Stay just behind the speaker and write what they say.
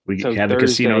We So have the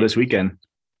casino Thursday- this weekend.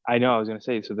 I know. I was gonna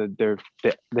say so that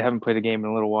they haven't played a game in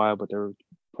a little while, but they're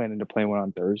planning to play one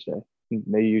on Thursday.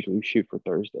 They usually shoot for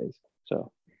Thursdays.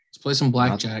 So, Let's play some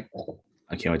blackjack.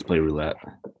 I can't wait to play roulette.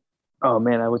 oh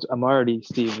man, I'm already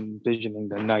envisioning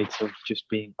the nights of just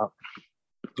being up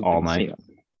All night.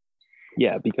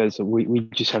 Yeah, because we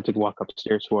just have to walk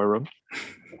upstairs to our room.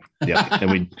 Yeah,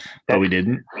 but we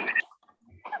didn't.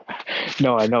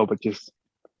 No, I know, but just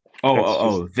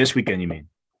This weekend you mean?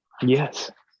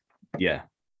 yes. Yeah,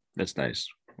 that's nice.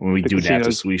 When we The do have to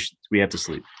casinos- sleep, we have to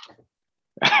sleep.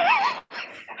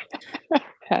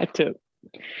 Had to.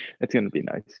 It's gonna be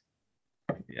nice.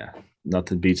 Yeah,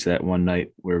 nothing beats that one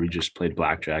night where we just played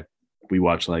blackjack. We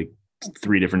watched like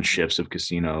 3 different shifts of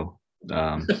casino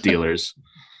dealers.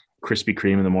 Krispy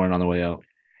Kreme in the morning on the way out.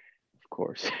 Of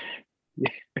course.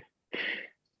 It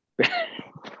was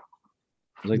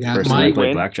like Yeah, the first time I Mike played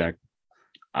win? blackjack.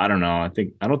 I don't know.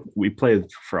 We played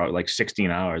for like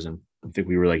 16 hours and I think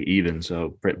we were like even.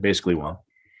 So basically won.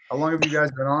 How long have you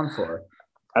guys been on for?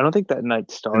 I don't think that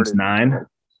night started Since 9.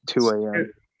 2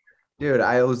 a.m. Dude,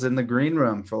 I was in the green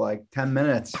room for like 10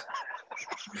 minutes.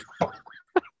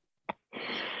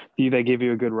 Do they give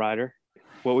you a good rider?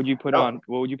 What would you put No. on?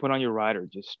 What would you put on your rider?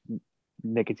 Just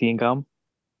nicotine gum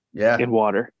Yeah, and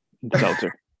water and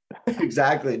seltzer.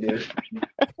 exactly, dude.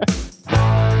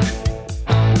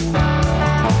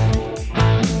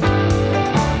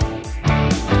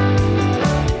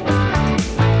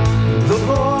 The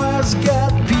boys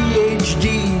got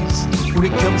PhDs when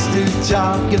it comes to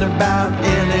talking about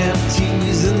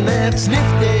NFTs, and that's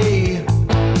nifty.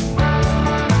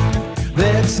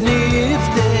 That's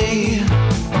nifty.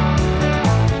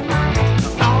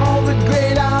 All the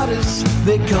great artists,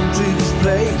 they come to this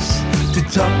place to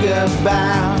talk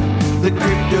about the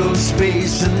crypto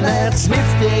space, and that's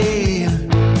nifty.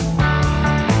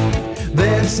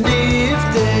 That's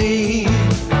nifty.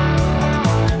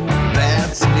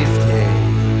 That's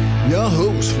nifty. Your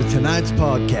hosts for tonight's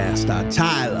podcast are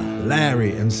Tyler,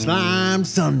 Larry, and Slime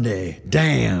Sunday.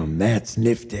 Damn, that's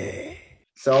nifty.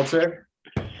 Seltzer,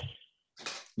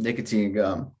 nicotine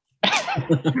gum.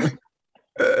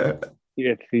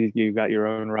 You got your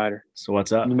own rider. So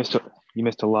what's up? You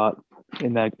missed a lot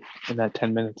in that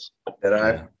 10 minutes. Did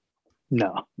I?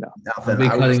 No. I'll Nothing. be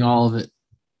cutting all of it.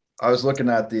 I was looking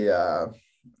at the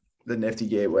Nifty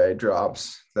Gateway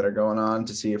drops that are going on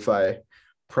to see if I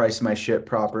price my shit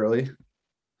properly.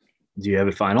 Do you have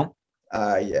it final?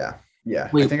 Yeah.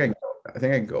 Wait. I think I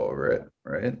can go over it,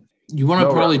 right? You want to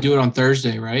No, probably right. do it on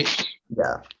Thursday, right?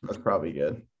 Yeah, that's probably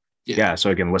good. Yeah, so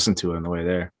I can listen to it on the way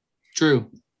there. True.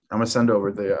 I'm gonna send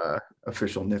over the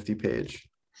official Nifty page.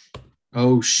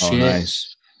 Oh shit. Oh,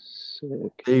 nice. Sick.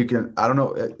 You can. I don't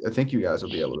know. I think you guys will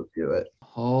be able to do it.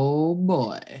 Oh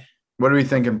boy. What are we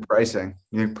thinking pricing?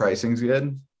 You think pricing's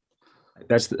good?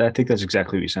 I think that's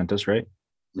exactly what you sent us, right?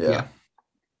 Yeah.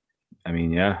 I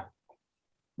mean, yeah.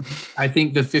 I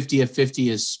think the 50 of 50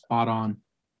 is spot on.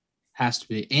 Has to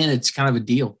be. And it's kind of a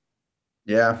deal.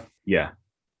 Yeah. Yeah.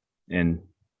 And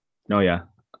no, yeah.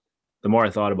 The more I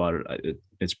thought about it,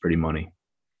 it's pretty money.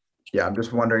 Yeah. I'm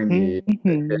just wondering the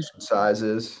edition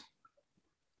sizes.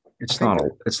 It's I not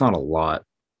think a lot.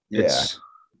 Yeah.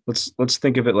 Let's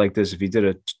think of it like this. If you did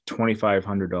a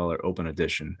 $2,500 open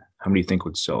edition, how many do you think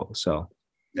would sell?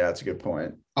 Yeah, that's a good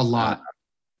point. A lot.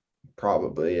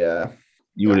 Probably. Yeah.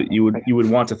 You would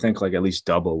want to think like at least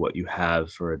double what you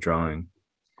have for a drawing.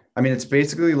 I mean, it's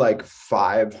basically like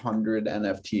 500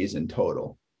 NFTs in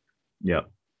total. Yeah.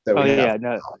 that Oh we yeah, have.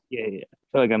 no, yeah. I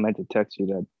feel like I meant to text you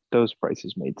that those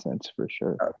prices made sense for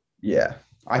sure. Yeah.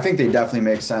 I think they definitely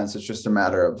make sense. It's just a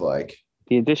matter of like,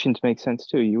 The additions make sense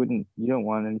too. You don't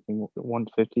want anything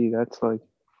 150. That's like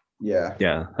yeah.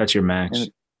 Yeah, that's your max.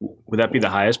 And- Would that be the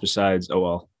highest besides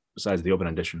the open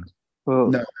edition? well,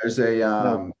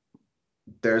 No,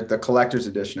 there's the collector's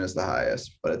edition is the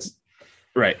highest, but it's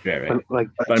Right. but like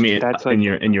But I mean, that's in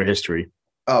like your history,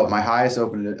 my highest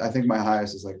open. I think my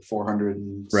highest is like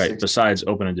 400. right? Besides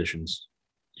open editions,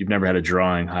 you've never had a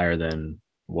drawing higher than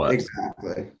what?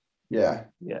 Exactly. Yeah.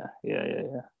 yeah.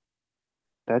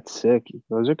 That's sick.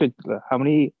 Those are good. How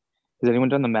many? Has anyone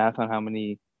done the math on how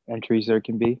many entries there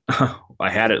can be? I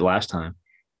had it last time,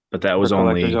 but that was For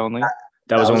collectors only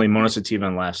That was- only Mona Sativa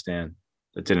and Last Stand.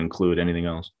 That didn't include anything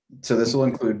else. So this will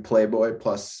include Playboy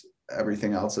plus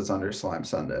everything else that's under Slime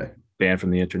Sunday. Banned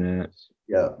from the internet.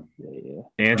 Yeah. Yeah.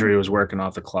 Andrea was working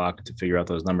off the clock to figure out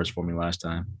those numbers for me last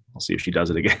time. I'll see if she does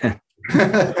it again.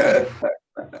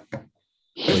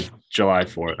 Like July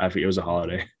 4th. I think it was a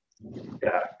holiday.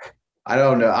 Yeah. I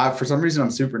don't know. For some reason,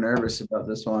 I'm super nervous about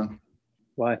this one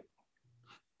Why?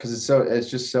 because it's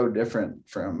just so different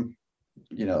from,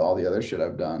 all the other shit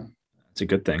I've done. It's a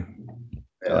good thing.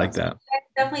 Yeah. I like that. I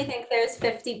definitely think there's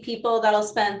 50 people that'll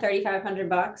spend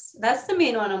 $3,500. That's the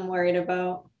main one I'm worried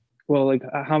about. Well, like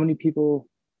how many people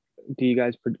do you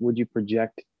guys would you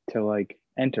project to like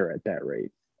enter at that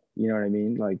rate? You know what I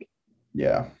mean? Like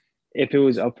Yeah. if it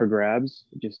was up for grabs,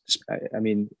 I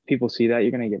mean, people see that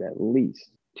you're gonna get at least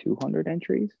 200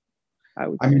 entries.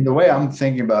 I mean, the way I'm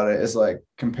thinking about it is like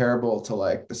comparable to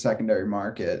like the secondary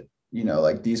market.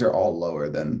 Like these are all lower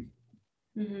than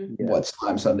what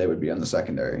Slime Sunday would be on the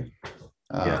secondary.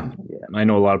 Yeah. I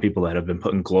know a lot of people that have been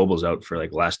putting globals out for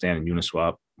like Last Stand and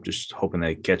Uniswap, just hoping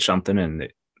they catch something.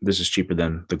 And this is cheaper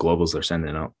than the globals they're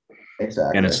sending out.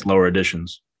 Exactly. And it's lower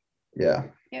editions. Yeah.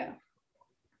 Yeah.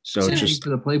 So Same it's thing just for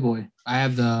the Playboy. I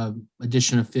have the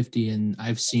edition of 50, and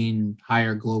I've seen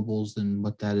higher globals than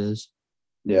what that is.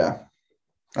 Yeah.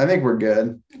 I think we're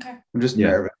good. Okay. I'm just Yeah.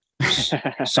 nervous.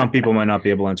 some people might not be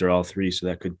able to enter all three, so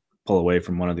that could pull away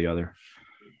from one or the other.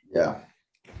 Yeah.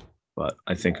 But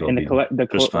I think it'll and be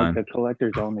just fine. the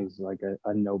collector's only is like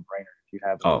a no-brainer if you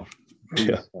have Oh, these,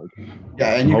 yeah. like,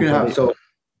 Yeah. And you can have, Hopefully.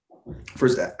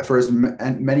 so for as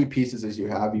many pieces as you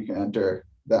have, you can enter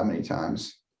that many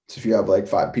times. So if you have like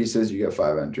 5 pieces, you get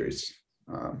 5 entries.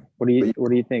 what do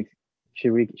you think?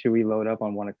 Should we load up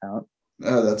on one account?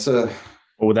 That's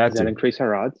what would that Does that do? increase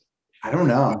our odds? I don't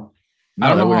know. No, I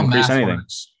don't that know wouldn't how increase math anything.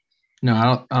 works. No,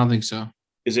 I don't think so.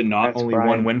 Is it not That's only Brian.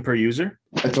 one win per user?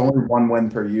 It's only 1 win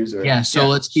per user. Yeah, so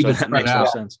let's keep So it that spread makes no out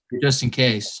sense. just in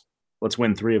case. Let's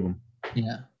win 3 of them.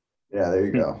 Yeah. Yeah, there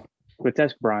you go. Let's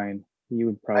ask Brian. You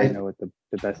would probably I- know what the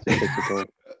best statistical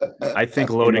I think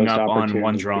the loading most up on one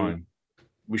opportunity. drawing.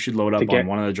 We should load up To get- on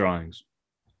one of the drawings.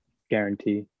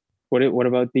 guarantee. What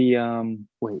about the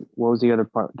wait, what was the other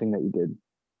thing that you did?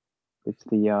 It's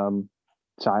the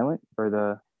silent or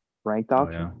the ranked Oh,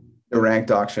 auction. yeah. The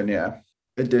ranked auction, yeah.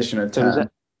 Edition of So 10.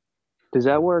 does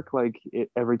that work like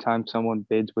every time someone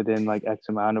bids within like X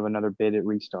amount of another bid, it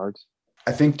restarts?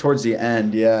 I think towards the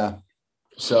end, yeah.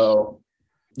 So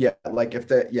yeah, like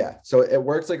so it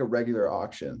works like a regular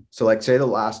auction. So like say the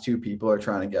last 2 people are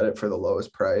trying to get it for the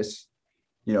lowest price.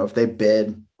 If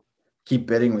they keep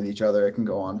bidding with each other, it can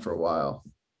go on for a while.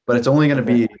 But it's only going to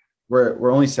be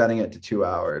we're only setting it to 2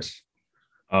 hours.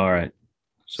 All right.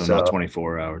 So not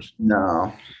 24 hours.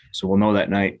 No. So we'll know that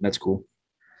night. That's cool.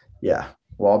 Yeah.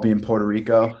 We'll all be in Puerto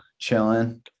Rico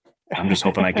chilling. I'm just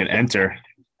hoping I can enter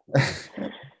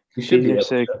You should These be are able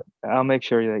sick. to. I'll make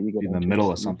sure that you get in the entries.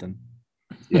 middle of something.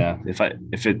 Yeah.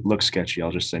 If it looks sketchy,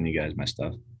 I'll just send you guys my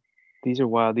stuff. These are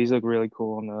wild. These look really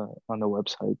cool on the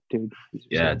website, dude. These are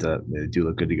Yeah, sick. they do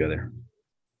look good together.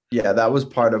 Yeah, that was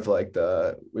part of like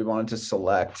we wanted to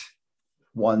select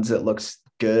ones that looks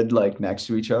good like next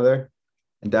to each other.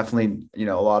 And definitely,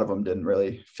 a lot of them didn't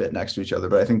really fit next to each other,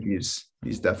 but I think these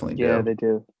definitely do. Yeah, they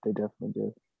do. They definitely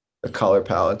do. The color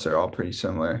palettes are all pretty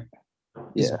similar.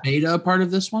 Is Yeah. beta a part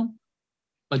of this one?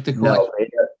 Like the No, collection?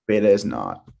 beta is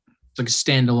not. It's like a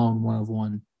standalone one of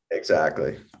one.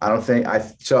 Exactly. I don't think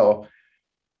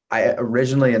I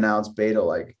originally announced beta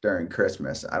like during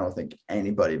Christmas. I don't think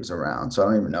anybody was around. So I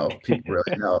don't even know if people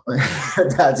really know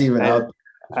that's even out.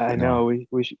 I know.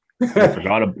 We should I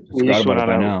forgot We just about went it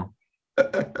by on a- now.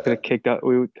 could have kicked out.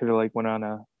 We could have like went on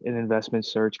an investment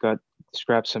search,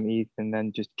 scrapped some ETH, and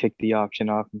then just kicked the auction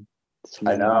off and see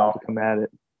I know. to come at it.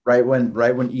 Right when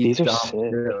ETH These are dumped, sick.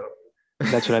 too.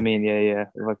 That's what I mean. Yeah.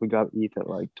 Like we got ETH at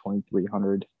like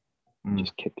 2,300. Mm.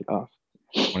 Just kicked it off.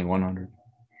 2100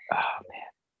 Oh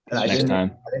And I next didn't,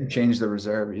 time. I didn't change the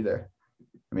reserve either.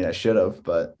 I mean, I should have,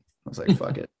 but I was like,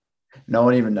 fuck it. No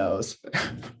one even knows.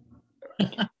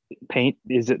 man. Paint,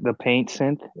 is it the paint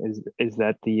synth? Is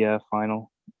that the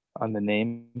final on the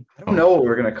name? I don't know what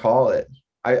we're gonna call it.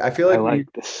 I feel I like like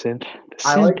the synth.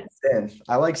 I like synth.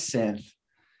 I like synth.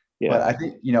 Yeah. But I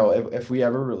think, if we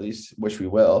ever release, which we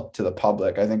will, to the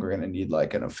public, I think we're gonna need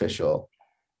like an official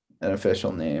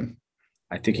name.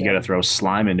 I think you got to throw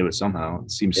slime into it somehow.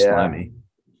 It seems Yeah. slimy.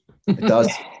 It does.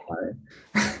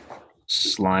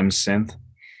 Slime synth.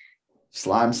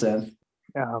 Slime synth.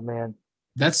 Oh man.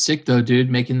 That's sick though, dude.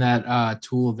 Making that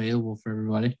tool available for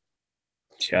everybody.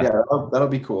 Yeah. Yeah, that'll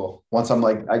be cool. Once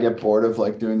I get bored of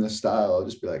like doing this style, I'll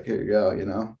just be like, here you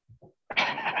go,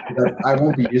 I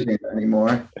won't be using it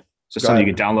anymore. So something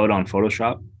you can download on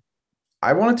Photoshop.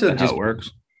 I wanted to That's how just it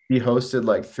works. be hosted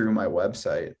like through my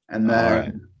website and All then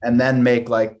right. and then make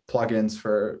like plugins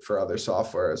for other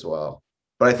software as well.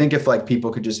 But I think if like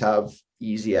people could just have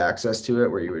easy access to it,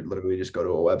 where you would literally just go to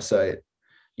a website,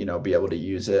 be able to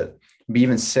use it. It'd be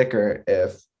even sicker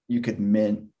if you could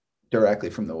mint directly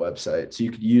from the website. So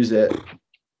you could use it,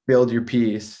 build your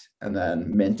piece, and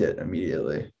then mint it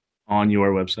immediately. On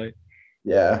your website.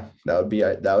 Yeah, that would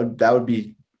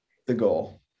be the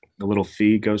goal. The little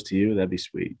fee goes to you. That'd be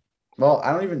sweet. Well,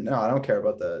 I don't even know. I don't care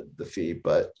about the fee,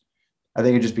 but I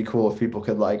think it'd just be cool if people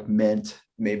could like mint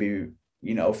maybe,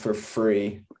 for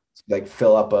free, like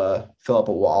fill up a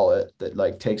wallet that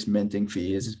like takes minting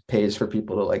fees, pays for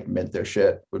people to like mint their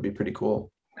shit would be pretty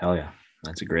cool. Hell yeah.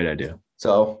 That's a great idea.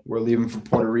 So we're leaving for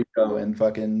Puerto Rico and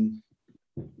fucking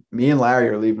me and Larry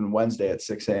are leaving Wednesday at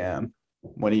 6 a.m.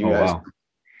 When are you guys? Wow.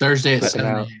 Thursday at Check it 7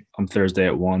 out. a.m. I'm Thursday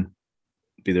at 1.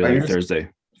 Be there Are you like just- Thursday,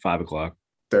 5 o'clock.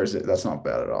 Thursday. That's not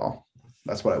bad at all.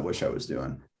 That's what I wish I was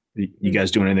doing. You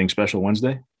guys doing anything special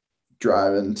Wednesday?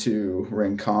 Driving to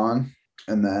Rincon,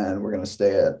 and then we're gonna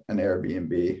stay at an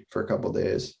Airbnb for a couple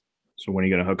days. So when are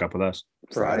you going to hook up with us?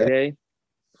 Friday,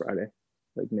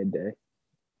 like midday.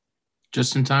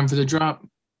 Just in time for the drop.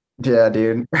 Yeah,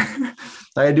 dude. I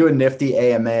could do a nifty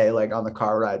AMA like on the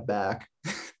car ride back.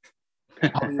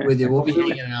 I'll be with you. We'll be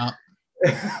hanging out.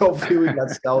 Hopefully we got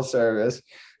cell service.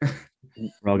 We're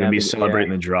all going to be Yeah.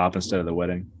 celebrating the drop instead of the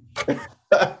wedding.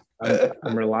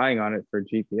 I'm relying on it for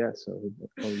GPS, so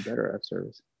we better have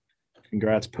service.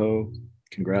 Congrats, Poe.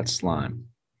 Congrats, Slime.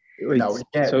 Wait, No, we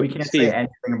can't. so, We can't Steve, say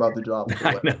anything about the drop.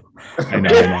 I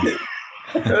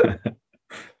know.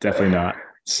 Definitely not.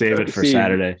 Save it for Steve.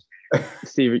 Saturday.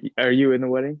 Steve, are you in the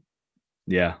wedding?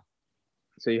 Yeah.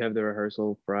 So you have the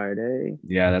rehearsal Friday.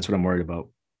 Yeah, that's what I'm worried about.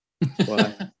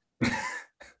 Why?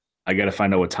 I got to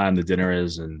find out what time the dinner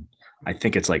is. And I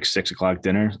think it's like 6 o'clock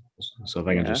dinner. So if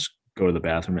I can Yeah. just go to the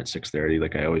bathroom at 6:30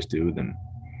 like I always do, then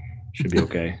should be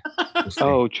okay. We'll see.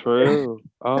 Oh, true.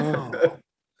 Oh,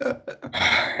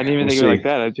 I didn't even We'll think of it like see.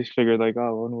 that. I just figured like,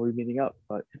 oh, when are we meeting up?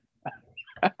 But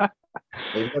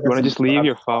You you want to just leave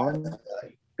your phone?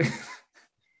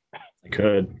 I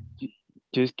could.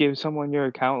 Just give someone your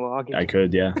account login. I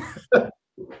could, yeah.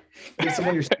 Give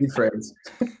someone your seed phrase.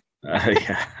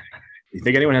 Yeah. You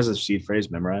think anyone has a seed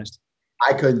phrase memorized?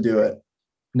 I couldn't do it.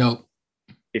 Nope.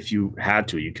 If you had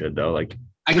to, you could though. Like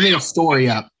I can make a story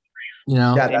up. Yeah,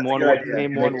 Name that's a one good word- idea.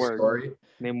 name Make one a word. story.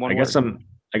 Name one I guess word.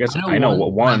 I know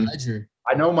what one. My ledger.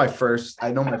 I know my first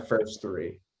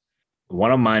three.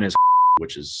 One of mine is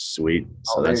which is sweet.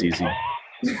 So Oh, there that's you easy.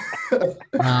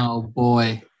 Oh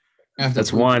boy. I have to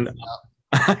That's bleep one. this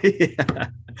out. Yeah.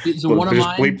 So Well, one of just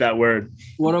mine. bleep that word.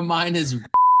 One of mine is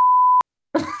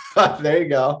There you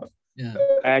go. yeah.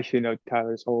 I actually know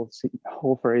Tyler's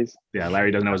whole phrase. Yeah,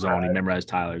 Larry doesn't know his own. He memorized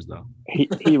Tyler's though.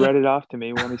 He read it off to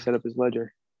me when he set up his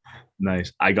ledger.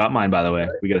 Nice. I got mine by the way.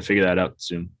 We got to figure that out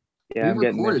soon. Yeah, We I'm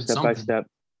getting there recorded step by something. step.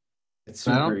 It's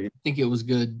But I super don't easy. think it was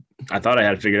good. I thought I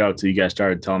had it figured out until you guys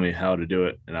started telling me how to do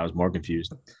it, and I was more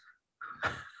confused.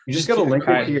 You just got to link it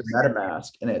Kind to your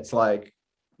MetaMask, and it's like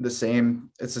the same.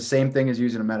 It's the same thing as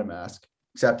using a MetaMask,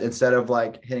 except instead of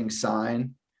like hitting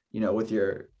sign, with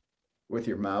your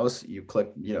mouse, you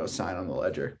click, sign on the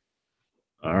ledger.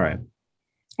 All right.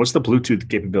 What's the Bluetooth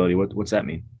capability? What's that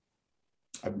mean?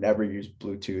 I've never used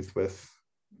Bluetooth with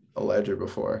a ledger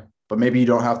before, but maybe you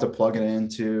don't have to plug it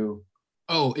into.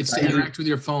 Oh, it's to I- interact with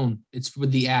your phone. It's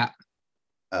with the app.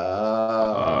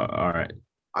 All right.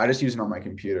 I just use it on my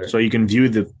computer. So you can view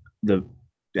the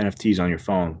NFTs on your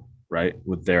phone, right,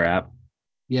 with their app,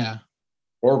 Yeah.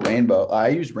 or Rainbow. I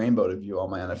use Rainbow to view all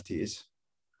my NFTs.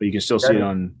 but you can still see it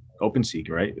on OpenSea,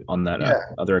 right, on that Yeah.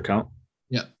 other account.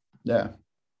 Yeah.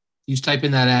 You just type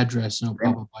in that address and it'll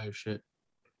pop up all your shit.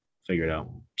 Figure it out.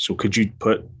 So could you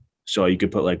put? So you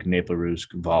could put like Naples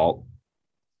Vault.eth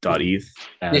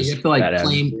Yeah, as you have to like that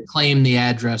ad- claim the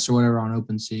address or whatever on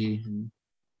OpenSea. And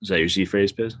Is that your seed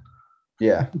phrase, Biz?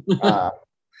 Yeah.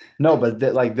 No, but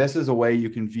this is a way you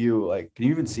can view, like, can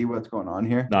you even see what's going on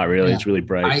here? Not really. Yeah. It's really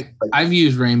bright. I've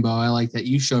used Rainbow. I like that.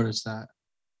 You showed us that.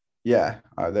 Yeah.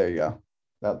 There you go.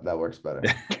 That works better.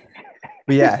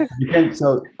 But yeah, you can,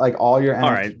 so like all your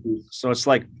All right. NFTs, So it's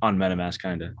like on MetaMask,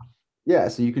 kind of. yeah,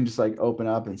 so you can just like open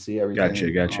up and see everything. Gotcha.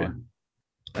 that's Gotcha. going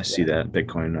I see that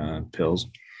Bitcoin pills.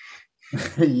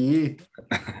 on. Yeah.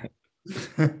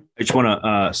 I just want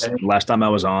to. Last time I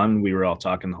was on, we were all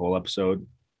talking the whole episode,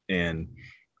 and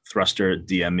Thruster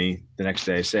DM'd me the next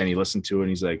day saying he listened to it and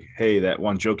he's like, "Hey, that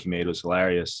one joke you made was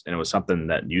hilarious," and it was something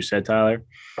that you said, Tyler.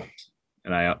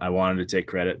 And I wanted to take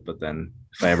credit, but then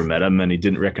if I ever met him and he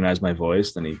didn't recognize my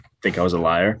voice, then he'd think I was a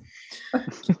liar.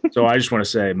 So I just want to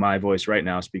say my voice right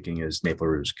now speaking is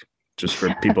Naples, just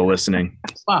for people listening.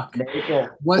 Fuck. Maple.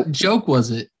 What joke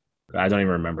was it? I don't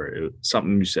even remember. It was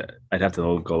something you said. I'd have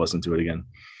to go listen to it again.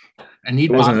 I need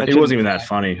It wasn't. Bob- It wasn't even that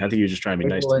funny. I think he was just trying to be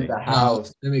nice Maple to in me. the Oh,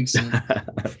 house. that makes sense.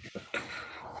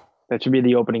 That should be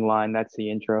the opening line. That's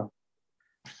the intro.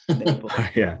 Maple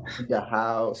Yeah, in the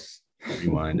house.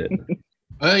 rewind it.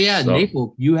 Oh yeah, So-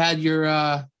 Naples. You had your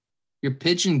your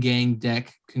pigeon gang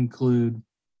deck conclude.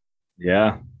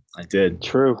 Yeah, I did.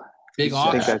 True. Big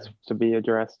I think auction. that's to be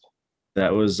addressed.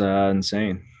 That was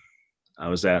insane. I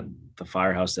was at the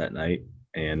firehouse that night,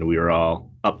 and we were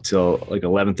all up till like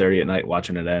 11:30 at night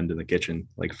watching it end in the kitchen,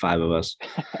 like 5 of us.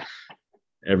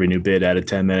 Every new bid added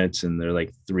 10 minutes, and there are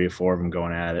like 3 or 4 of them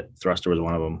going at it. Thruster was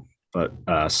one of them,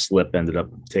 but Slip ended up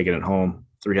taking it home.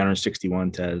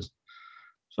 361 Tez.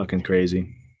 Fucking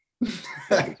crazy.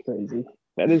 That's crazy.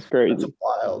 That is crazy. That's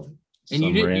wild. And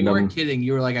Some you random- weren't kidding.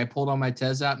 You were like, I pulled all my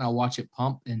Tez out and I'll watch it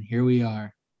pump, and here we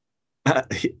are.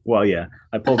 Well, yeah,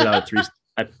 I pulled it out at 3.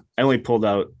 I only pulled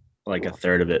out like a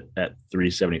third of it at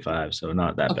 375, so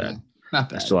not that Okay, bad. not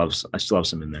I bad. still have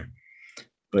some in there,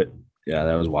 but yeah,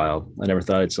 that was wild. I never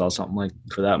thought I'd sell something like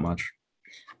for that much.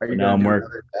 Are you But now gonna I'm do work-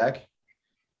 another deck?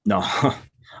 No, I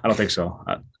don't think so.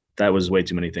 That was way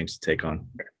too many things to take on.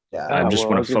 Yeah. I just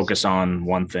well, want I to guess- focus on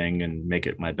one thing and make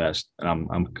it my best. And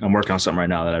I'm working on something right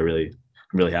now that I'm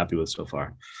really happy with so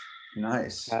far.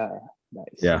 Nice.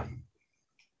 Nice. Yeah.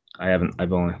 I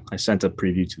sent a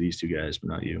preview to these 2 guys, but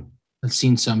not you. I've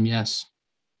seen some, yes.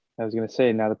 I was gonna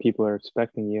say now the people are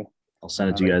expecting you. I'll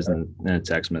send it to you guys in a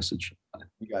text message.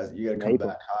 You gotta come Maybe.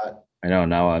 back hot. I know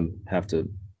now I have to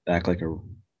act like a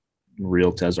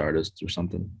real Tez artist or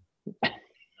something.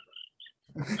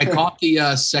 I caught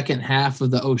the second half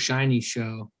of the Oh Shiny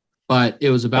show, but it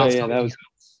was about Oh, yeah, something that was-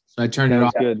 else. So I turned That it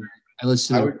was off. good. I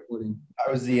listened to I the would- recording.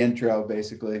 That was the intro,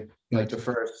 basically. Like Gotcha.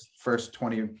 the first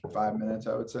 25 minutes,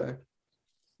 I would say.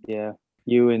 Yeah.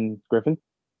 You and Griffin.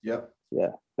 Yep.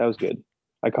 That was good.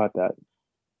 I caught that.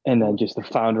 And then just the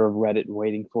founder of Reddit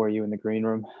waiting for you in the green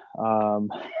room. I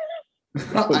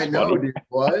know, funny. dude.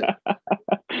 What?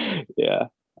 Yeah.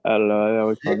 I don't know. I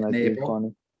always Nick found that to be Nabel.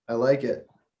 funny. I like it.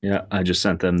 Yeah, I just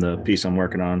sent them the piece I'm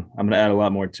working on. I'm gonna add a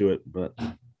lot more to it, but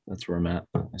that's where I'm at.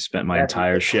 I spent my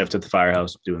entire shift at the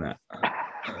firehouse doing that.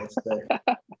 That's sick.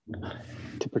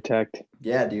 To protect.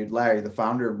 Yeah, dude. Larry, the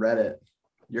founder of Reddit.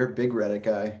 You're a big Reddit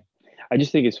guy. I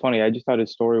just think it's funny. I just thought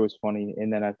his story was funny.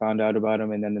 And then I found out about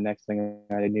him. And then the next thing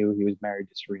I knew, he was married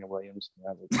to Serena Williams. And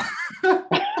I was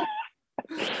like,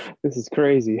 this is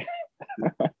crazy.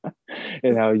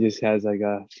 And now he just has like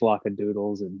a flock of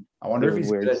doodles. And I wonder if Doing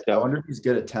he's weird good at, I stuff. wonder if he's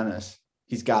good at tennis.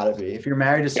 He's gotta be. If you're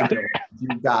married to Serena,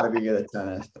 you've gotta be good at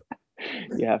tennis.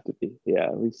 you have to be. Yeah,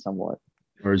 at least somewhat.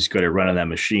 Or just good at running that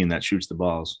machine that shoots the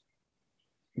balls.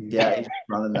 Yeah, he's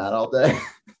running that all day.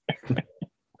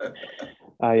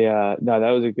 No, that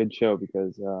was a good show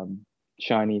because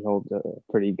Shiny holds a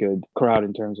pretty good crowd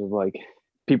in terms of like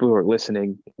people who are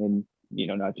listening and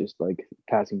not just like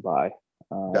passing by.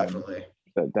 Definitely.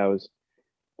 That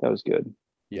was good.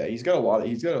 Yeah, he's got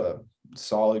a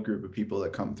solid group of people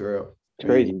that come through. It's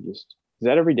crazy. Just is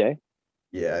that every day?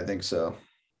 Yeah, I think so.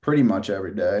 Pretty much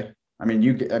every day. I mean,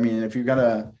 if you're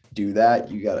gonna do that,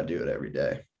 you gotta do it every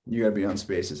day. You gotta be on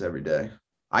Spaces every day.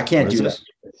 I can't What is do this?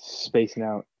 that. Spacing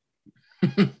out.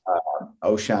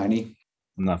 Oh, Shiny.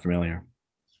 I'm not familiar.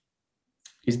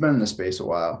 He's been in the space a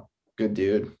while. Good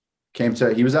dude.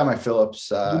 He was at my Phillips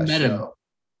You met him. show.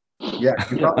 Yeah,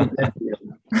 you probably did.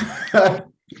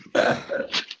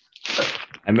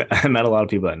 I met a lot of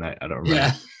people that night. I don't remember.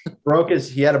 Yeah.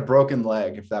 He had a broken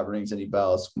leg, if that rings any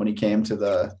bells, when he came to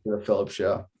the Phillips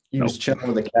show. He was Nope. chilling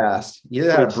with the cast. He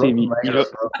either had a Wait, Steve, broken leg you or a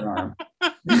broken arm.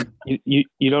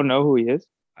 You don't know who he is?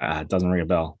 It doesn't ring a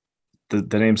bell.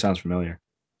 The name sounds familiar.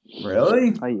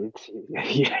 Really?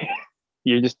 Yeah.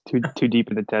 You're just too deep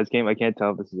in the Tez game. I can't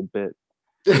tell if this is a bit.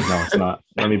 No, it's not.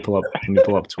 Let me pull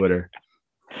up Twitter.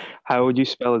 How would you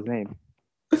spell his name?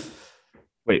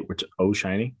 Wait, which O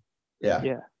Shiny? Yeah.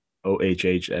 Yeah.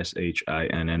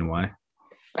 OHHSHINNY.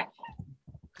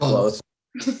 Close.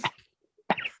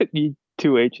 You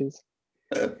 2 H's.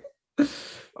 Yeah,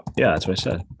 that's what I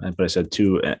said. But I said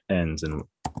 2 N's and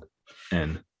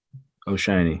N. Oh,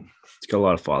 Shiny. It's got a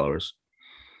lot of followers.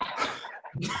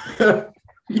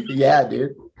 Yeah,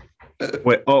 dude.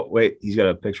 Wait. He's got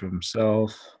a picture of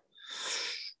himself.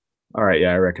 All right.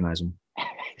 Yeah, I recognize him.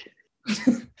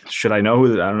 Should I know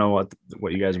who? I don't know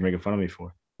what you guys are making fun of me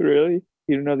for. Really?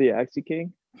 You don't know the Axie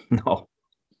King? No.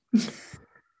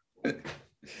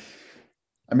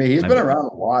 I mean, he's been around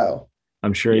a while.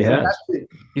 I'm sure he has.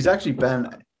 He's actually been,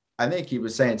 I think he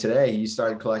was saying today, he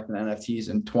started collecting NFTs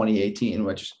in 2018,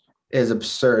 which is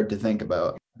absurd to think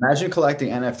about. Imagine collecting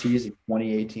NFTs in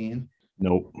 2018.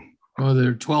 Nope. Well, there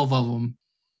are 12 of them.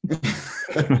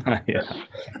 Yeah.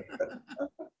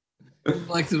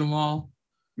 Collected them all.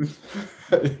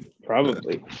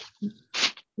 Probably.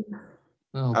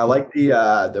 Oh, I like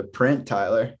the print,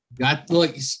 Tyler.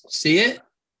 look, see it?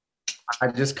 I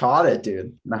just caught it,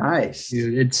 dude. Nice.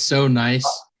 Dude, it's so nice.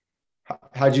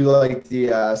 How'd you like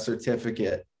the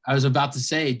certificate? I was about to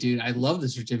say, dude, I love the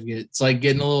certificate. It's like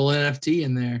getting a little NFT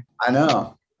in there. I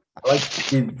know. I like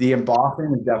the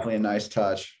embossing is definitely a nice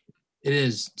touch. It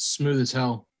is smooth as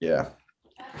hell. Yeah.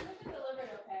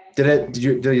 Did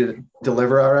you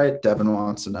deliver all right? Devin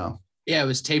wants to know. Yeah, it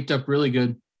was taped up really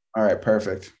good. All right,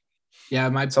 perfect. Yeah,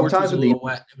 my port Sometimes was a with little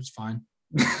wet. It was fine.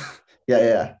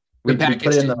 Yeah. We put package it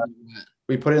in didn't the get wet.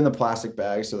 we put it in the plastic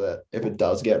bag so that if it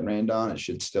does get rained on, it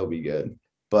should still be good.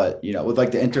 But with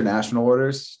like the international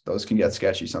orders, those can get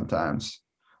sketchy sometimes.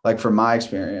 Like from my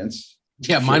experience.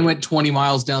 Yeah, mine went 20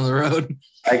 miles down the road.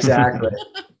 Exactly.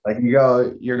 Like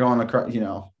you're going across,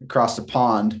 across the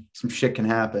pond, some shit can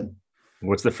happen.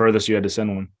 What's the furthest you had to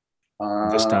send one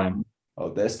this time?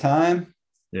 Oh, this time?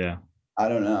 Yeah. I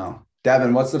don't know.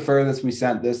 Devin, what's the furthest we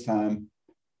sent this time?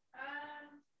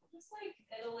 Just like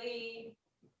Italy.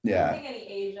 Yeah. I think any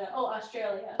Asia. Oh,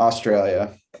 Australia.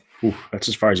 Australia. Ooh, that's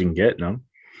as far as you can get, no?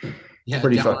 Yeah,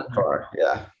 Pretty down fucking far.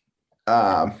 Yeah.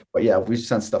 But yeah, we've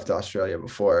sent stuff to Australia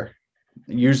before.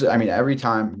 Usually, I mean, every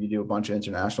time you do a bunch of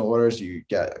international orders, you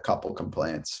get a couple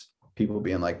complaints. People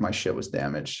being like, my shit was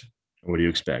damaged. What do you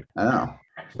expect? I know.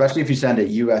 Especially if you send it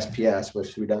USPS,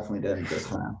 which we definitely didn't this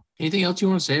time. Anything else you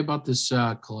want to say about this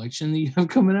collection that you have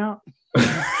coming out?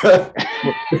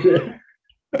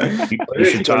 You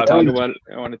should talk. I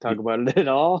want to talk about it at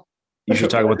all. You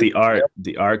should talk about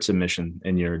the art submission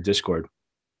in your Discord.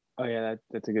 Oh yeah,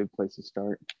 that's a good place to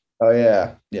start. Oh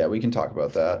yeah. Yeah, we can talk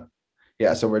about that.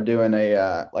 Yeah, so we're doing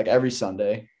a like every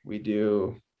Sunday we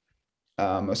do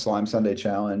a Slime Sunday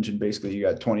challenge, and basically you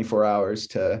got 24 hours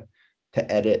to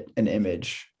edit an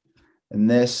image. And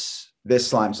this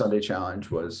Slime Sunday challenge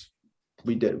was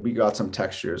we got some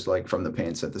textures like from the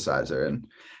paint synthesizer and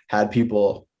had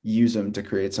people use them to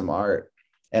create some art.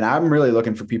 And I'm really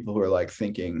looking for people who are like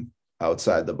thinking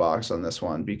outside the box on this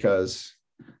one, because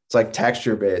it's like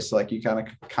texture based. Like you kind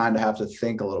of have to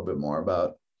think a little bit more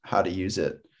about how to use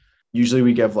it. Usually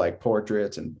we give like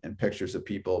portraits and pictures of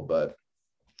people, but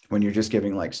when you're just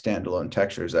giving like standalone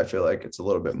textures, I feel like it's a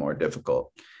little bit more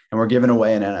difficult. And we're giving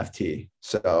away an NFT.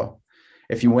 So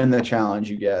if you win the challenge,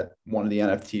 you get one of the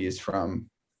NFTs from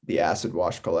the Acid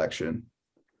Wash collection.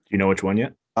 Do you know which one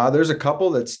yet? There's a couple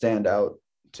that stand out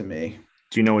to me.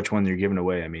 Do you know which one you're giving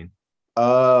away? I mean,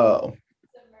 Oh,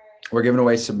 we're giving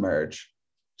away Submerge.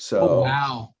 So Oh,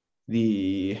 wow.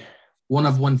 the One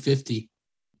of 150.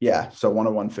 yeah, so one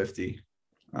of 150.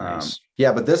 Nice.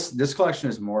 Yeah, but this collection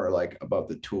is more like about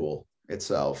the tool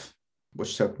itself,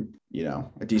 which took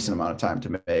a decent amount of time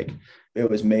to make. It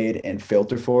was made in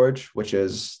Filter Forge, which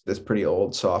is this pretty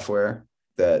old software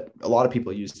that a lot of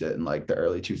people used it in like the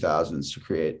early 2000s to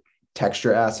create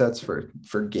texture assets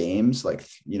for games. Like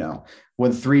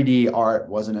when 3D art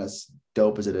wasn't as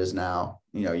dope as it is now,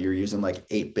 you're using like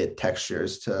 8-bit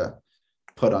textures to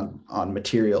put on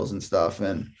materials and stuff.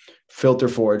 And Filter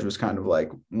Forge was kind of like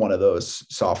one of those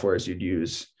softwares you'd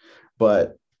use.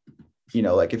 But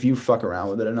like if you fuck around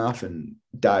with it enough and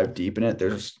dive deep in it,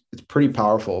 it's pretty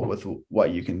powerful with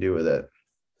what you can do with it.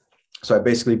 So I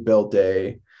basically built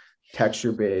a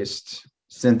texture-based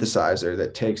synthesizer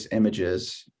that takes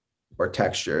images or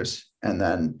textures and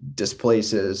then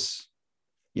displaces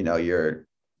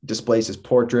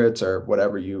portraits or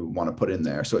whatever you want to put in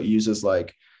there. So it uses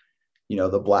like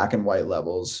the black and white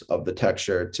levels of the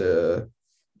texture to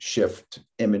shift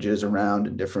images around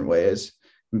in different ways.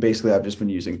 And basically I've just been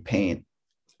using paint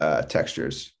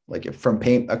textures, like from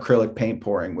acrylic paint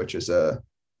pouring, which is a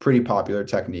pretty popular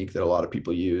technique that a lot of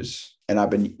people use. And I've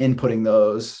been inputting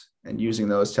those and using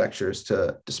those textures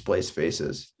to displace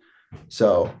faces.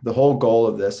 So the whole goal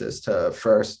of this is to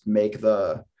first make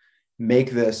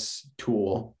this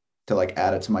tool, to like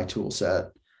add it to my tool set,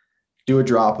 do a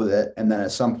drop with it, and then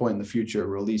at some point in the future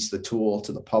release the tool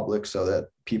to the public so that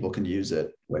people can use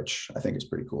it, which I think is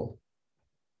pretty cool.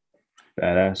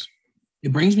 Badass.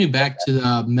 It brings me back to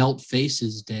the Melt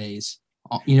Faces days.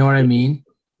 You know what I mean?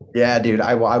 Yeah, dude,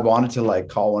 I wanted to like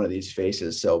call one of these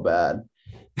faces so bad.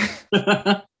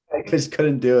 I just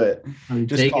couldn't do it.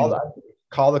 Just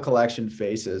call the collection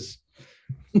Faces,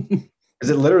 because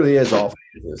it literally is all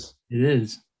faces. It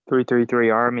is. 333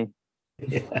 Army.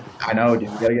 Yeah, I know,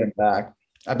 dude. We gotta get it back.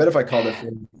 I bet if I called it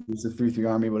the 3-3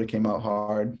 Army, would have came out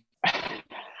hard.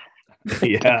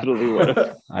 Yeah, Definitely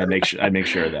would've. I'd make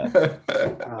sure of that.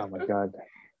 Oh my god.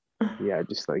 Yeah,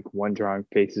 just like one drawing,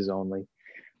 faces only.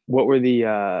 What were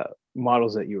the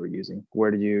models that you were using?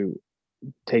 Where did you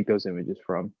take those images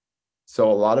from? So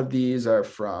a lot of these are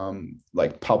from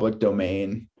like public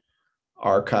domain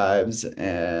archives,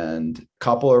 and a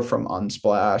couple are from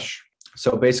Unsplash.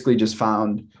 So basically just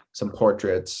found some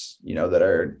portraits, that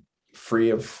are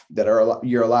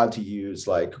you're allowed to use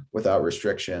like without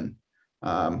restriction.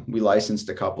 We licensed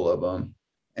a couple of them,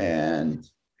 and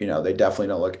they definitely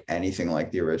don't look anything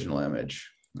like the original image.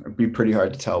 It'd be pretty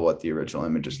hard to tell what the original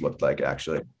images looked like,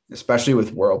 actually, especially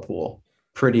with Whirlpool.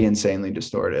 Pretty insanely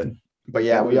distorted. But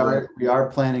yeah, we are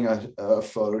planning a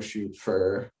photo shoot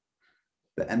for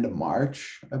the end of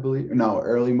March, I believe. No,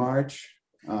 early March.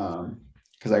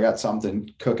 Because I got something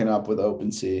cooking up with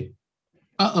OpenSea.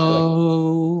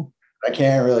 Uh-oh. I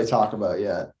can't really talk about it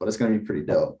yet, but it's gonna be pretty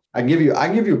dope. I can give you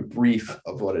a brief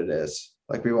of what it is.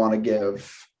 Like, we want to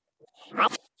give. I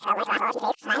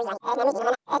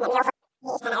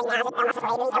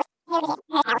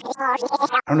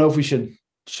don't know if we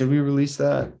should we release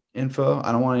that info?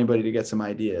 I don't want anybody to get some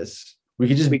ideas. We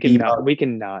can just We cannot. We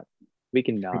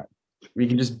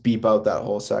can just beep out that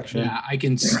whole section. Yeah, I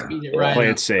can speed it right Play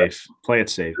up. it safe. Play it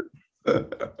safe.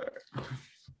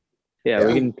 Yeah,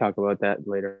 we can talk about that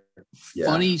later. Yeah.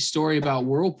 Funny story about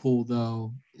Whirlpool,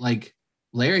 though. Like,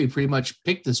 Larry pretty much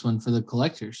picked this one for the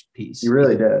collector's piece. You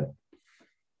really did.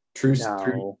 True.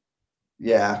 No.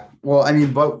 Yeah. Well, I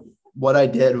mean, but what I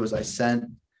did was I sent,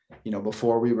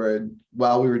 while we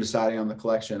were deciding on the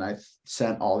collection, I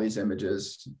sent all these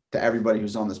images to everybody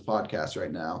who's on this podcast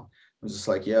right now. It was just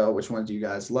like, yo, which ones do you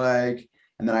guys like?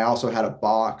 And then I also had a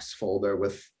box folder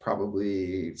with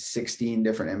probably 16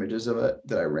 different images of it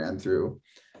that I ran through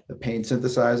the paint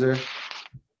synthesizer.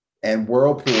 And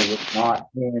Whirlpool was not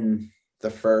in the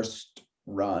first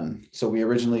run. So we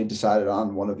originally decided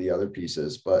on one of the other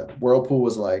pieces, but Whirlpool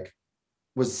was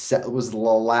the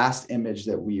last image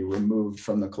that we removed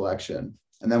from the collection.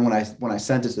 And then when I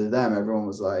sent it to them, everyone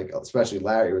was like, especially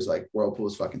Larry was like, Whirlpool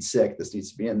is fucking sick. This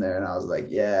needs to be in there. And I was like,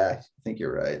 yeah, I think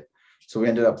you're right. So we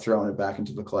ended up throwing it back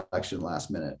into the collection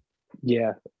last minute.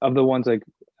 Yeah, of the ones like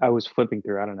I was flipping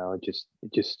through, I don't know, it just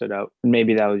stood out.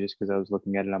 Maybe that was just because I was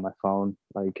looking at it on my phone,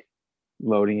 like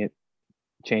loading it,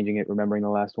 changing it, remembering the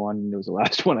last one. And it was the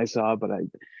last one I saw, but I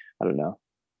don't know.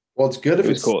 Well, it's good if It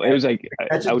was cool. It was like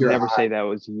I would never eye. say that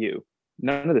was you.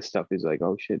 None of this stuff is like,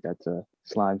 oh shit, that's a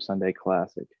Slime Sunday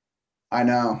classic. I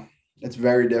know. It's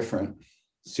very different.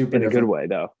 Super In a different. good way,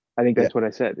 though. I think that's what I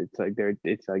said. It's like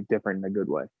different in a good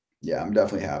way. Yeah, I'm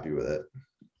definitely happy with it.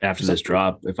 After this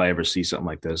drop, if I ever see something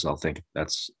like this, I'll think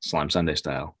that's Slime Sunday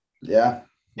style. Yeah.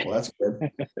 Well, that's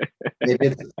good. They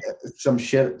did some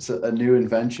shit, a new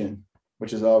invention,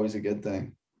 which is always a good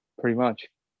thing. Pretty much.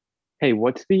 Hey,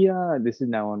 what's the this is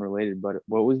now unrelated, but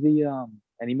what was the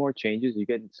any more changes? You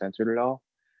getting censored at all?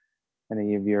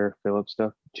 Any of your Philips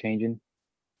stuff changing?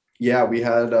 Yeah, we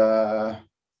had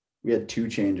 2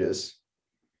 changes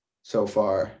so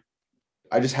far.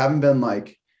 I just haven't been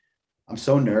like, I'm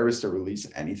so nervous to release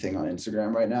anything on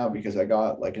Instagram right now because I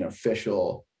got like an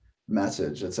official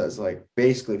message that says like,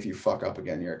 basically, if you fuck up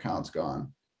again, your account's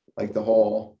gone. Like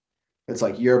it's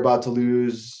like you're about to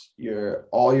lose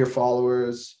all your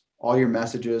followers, all your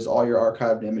messages, all your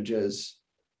archived images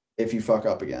if you fuck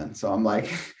up again. So I'm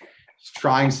like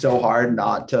trying so hard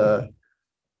not to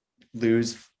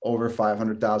lose over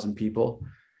 500,000 people,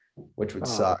 which would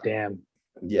suck. Damn.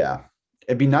 Yeah.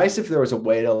 It'd be nice if there was a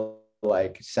way to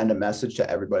like send a message to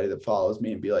everybody that follows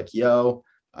me and be like, yo,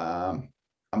 I'm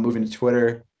moving to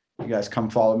Twitter. You guys come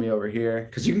follow me over here.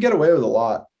 Cause you can get away with a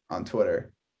lot on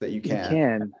Twitter that you can't.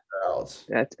 Anywhere else.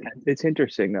 It's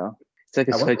interesting though. It's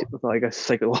like a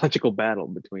psychological battle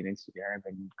between Instagram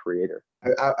and creator.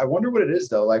 I wonder what it is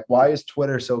though. Like, why is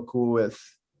Twitter so cool with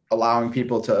allowing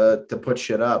people to put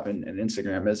shit up and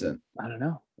Instagram isn't? I don't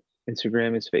know.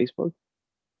 Instagram is Facebook.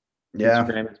 Yeah.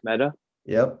 Instagram is Meta.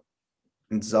 Yep.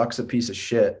 And Zuck's a piece of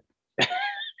shit.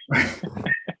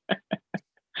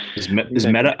 Is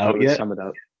Meta out yet? Sum it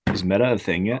up. Is Meta a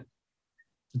thing yet?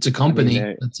 It's a company. I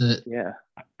mean, That's it. Yeah.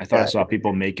 I thought I saw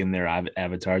people making their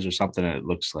avatars or something, and it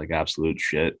looks like absolute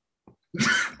shit.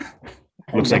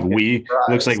 Looks like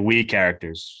we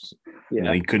characters.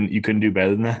 Yeah. You couldn't do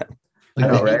better than that. I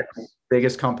know, right?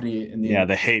 Biggest company in the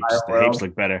The Hapes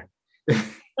look better.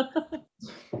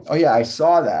 Oh yeah, I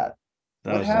saw that.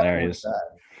 That What was happened hilarious.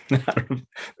 with that?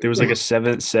 There was like a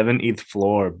 7th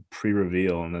floor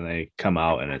pre-reveal, and then they come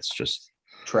out and it's just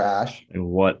Trash. and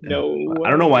what? No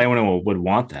I don't know why anyone would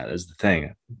want that. Is the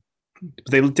thing.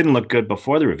 But they didn't look good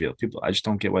before the reveal. I just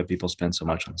don't get why people spend so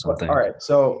much on something. All right,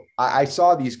 so I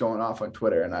saw these going off on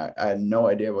Twitter, and I had no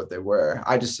idea what they were.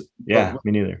 Me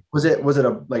neither. Was it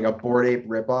a Bored Ape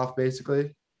ripoff,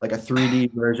 basically, like a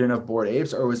 3D version of Bored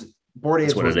Apes, or was Bored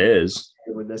Apes? That's what it is.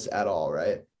 With this at all,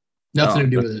 right? Nothing No, to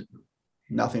do with it.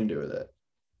 Nothing to do with it.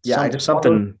 Yeah,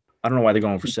 something. I don't know why they're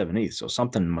going for 7 ETH. So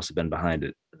something must have been behind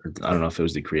it. I don't know if it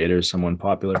was the creator, someone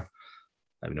popular.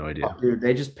 I have no idea. Dude,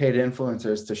 they just paid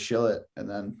influencers to shill it, and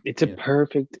then It's a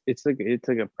perfect. It's like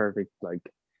a perfect like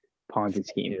Ponzi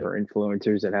scheme for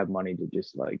influencers that have money to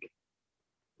just like,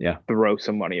 throw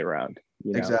some money around.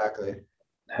 You know? exactly.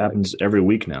 Happens every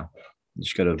week now. You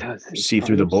just gotta It's see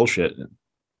through the probably- bullshit.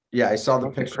 Yeah, I saw the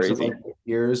Fucking pictures of crazy. like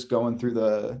the ears going through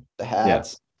the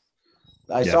hats.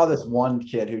 I saw this one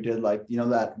kid who did like, you know,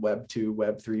 that Web 2,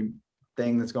 Web 3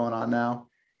 thing that's going on now.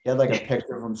 He had like a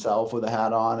picture of himself with a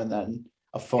hat on, and then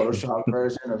a Photoshop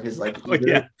version of his like. Oh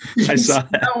yeah, I saw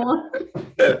that. That one.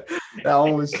 That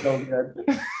one was so good.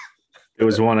 It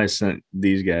was one I sent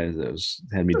these guys that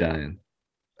had me dying.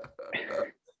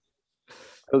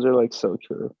 Those are like so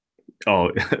true.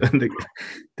 Oh,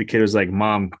 the kid was like,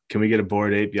 "Mom, can we get a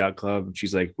Bored Ape Yacht Club?" And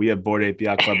she's like, "We have Bored Ape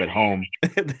Yacht Club at home."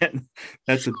 And then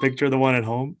that's a picture of the one at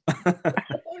home.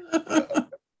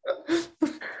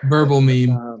 Verbal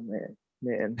meme. Oh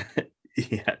man.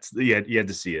 Yeah, you had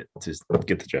to see it to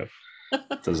get the joke.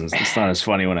 It's not as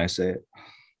funny when I say it.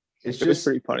 It's It was just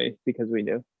pretty funny because we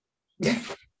knew.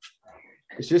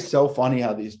 it's just so funny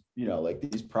how these, you know, like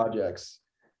these projects,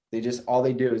 all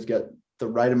they do is get the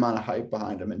right amount of hype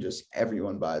behind them, and just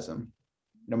everyone buys them,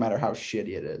 no matter how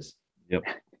shitty it is. Yep.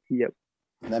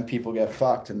 And then people get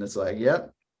fucked, and it's like, yep,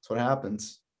 that's what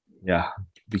happens. Yeah,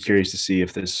 be curious to see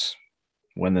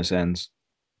when this ends.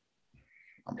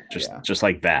 Just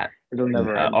like that. It'll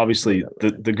never end. Obviously, It'll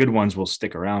never the good ones will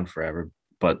stick around forever,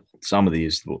 but some of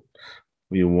these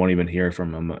we won't even hear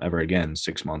from them ever again.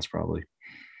 6 months probably.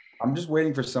 I'm just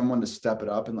waiting for someone to step it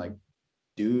up and like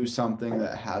do something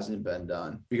that hasn't been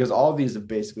done, because all of these have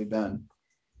basically been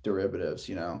derivatives,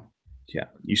 you know. Yeah,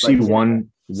 you see Like,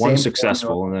 one same successful,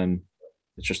 formula. and then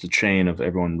it's just a chain of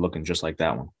everyone looking just like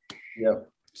that one. Yep.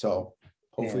 So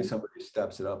hopefully Yeah. somebody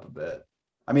steps it up a bit.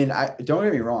 I mean, I don't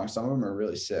get me wrong, some of them are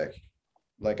really sick.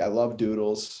 Like I love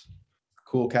Doodles,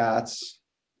 Cool Cats.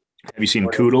 Have you seen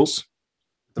Koodles?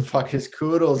 The fuck is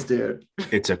Koodles, dude?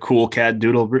 It's a cool cat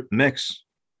doodle mix.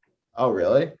 Oh,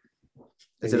 really?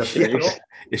 Is it official?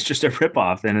 It's just a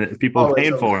ripoff, and people are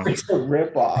paying for them. It's a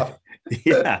ripoff.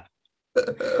 Yeah,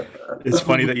 it's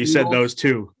funny that you said those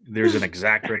two. There's an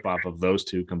exact ripoff of those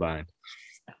two combined.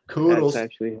 Koodles. That's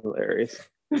actually hilarious.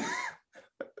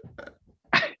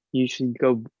 You should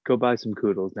go buy some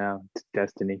Koodles now. It's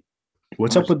destiny.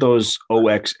 What's up with those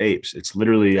OX apes? It's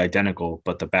literally identical,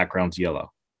 but the background's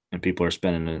yellow, and people are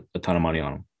spending a ton of money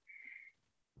on them.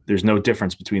 There's no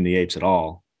difference between the apes at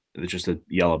all. It's just a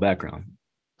yellow background.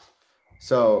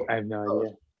 So I have no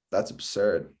idea. that's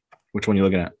absurd. Which one are you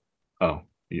looking at? Oh,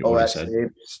 you already OX said.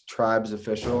 Apes, Tribes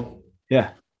official.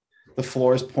 Yeah, The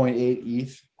floor is 0.8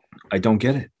 ETH, I don't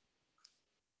get it.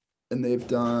 and they've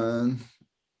done.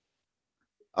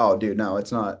 Oh, dude, no,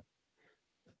 it's not.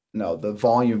 No, the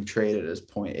volume traded is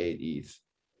 0.8 ETH.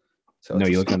 So No, it's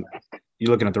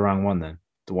you're looking at the wrong one then.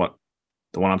 The one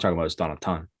I'm talking about is done a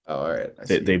ton. Oh, all right. I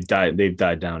see. They've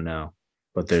died down now,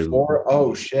 but they're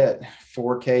Oh shit,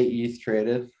 4K ETH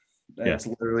traded. Yeah. It's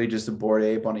literally just a Bored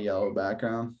Ape on a yellow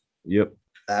background. yep.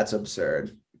 That's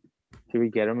absurd. Should we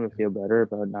get them to feel better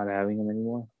about not having them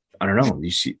anymore? I don't know.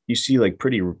 You see like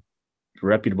pretty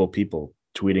reputable people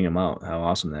tweeting them out how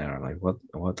awesome they are. Like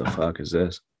what the fuck is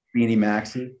this? Beanie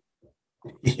Maxi,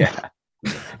 Yeah.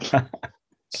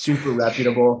 super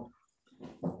reputable.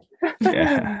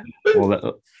 Yeah.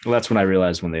 Well, that's when I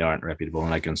realized when they aren't reputable,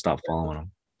 and I can stop following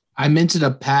them. I minted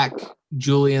a pack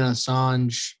Julian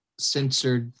Assange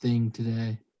censored thing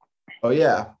today. Oh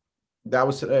yeah, that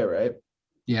was today, right?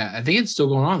 Yeah, I think it's still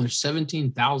going on. There's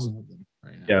 17,000 of them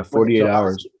right now. Yeah, 48 So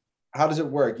hours. How does it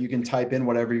work? You can type in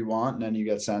whatever you want, and then you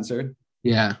get censored.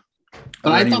 Yeah. But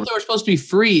And I then thought they were supposed to be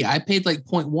free. I paid like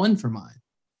 0.1 for mine.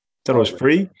 Thought it was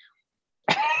free.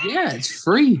 Yeah, it's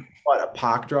free. What, a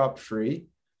POC drop free?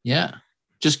 Yeah.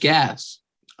 Just gas.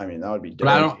 I mean, that would be dope.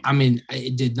 But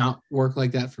it did not work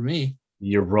like that for me.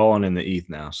 You're rolling in the ETH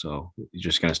now, so you're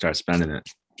just gonna start spending it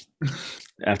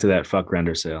after that fuck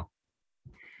render sale.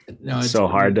 No, It's so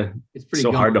hard to It's pretty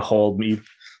so hard to gone. hold me.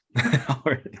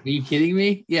 Are you kidding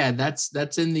me? Yeah, that's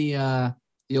in the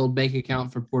old bank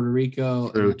account for Puerto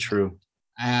Rico. True.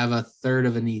 I have a third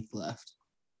of an ETH left.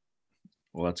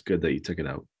 Well, that's good that you took it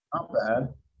out. Not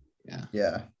bad. Yeah.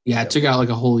 Yeah. Yeah, I took out like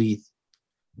a whole ETH.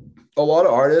 A lot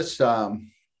of artists,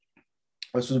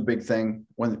 this was a big thing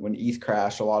when ETH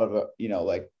crashed. A lot of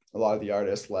the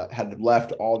artists had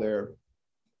left all their,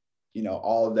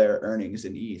 all of their earnings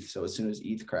in ETH. So as soon as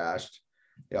ETH crashed,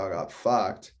 they all got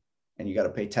fucked, and you got to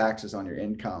pay taxes on your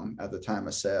income at the time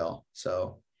of sale.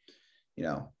 So,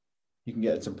 you can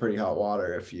get in some pretty hot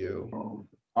water if you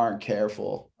aren't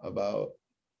careful about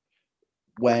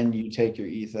when you take your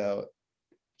ETH out.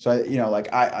 So,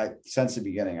 like I since the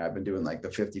beginning, I've been doing like the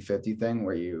 50-50 thing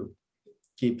where you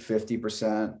keep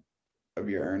 50% of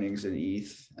your earnings in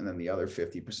ETH, and then the other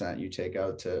 50% you take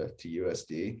out to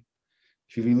USD.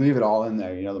 If you leave it all in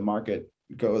there, the market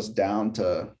goes down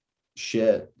to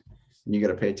shit and you got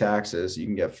to pay taxes, you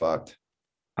can get fucked.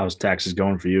 How's taxes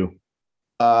going for you?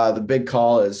 The big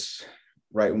call is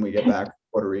right when we get back to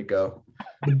Puerto Rico.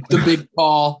 The big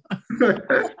call.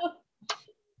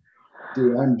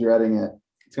 Dude, I'm dreading it.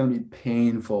 It's going to be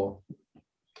painful.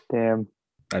 Damn.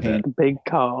 I bet. Big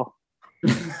call.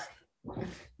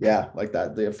 Yeah, like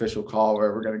that, the official call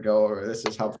where we're going to go over this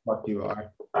is how fucked you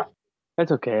are.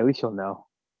 That's okay. At least you'll know.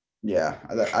 Yeah,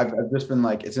 I've just been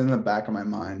like, it's in the back of my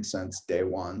mind since day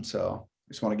one. So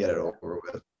I just want to get it over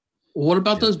with. What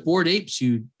about those Bored Apes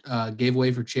you gave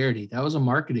away for charity? That was a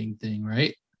marketing thing,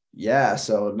 right? Yeah.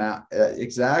 So now,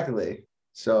 exactly.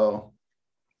 So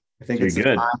I think it's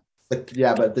good.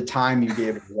 Yeah, but the time you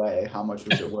gave it away, how much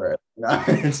was it worth?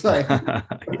 It's like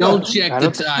Don't check the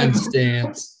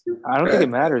timestamps. I don't think it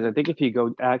matters. I think if you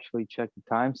go actually check the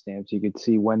timestamps, you could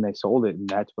see when they sold it, and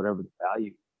that's whatever the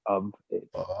value of it.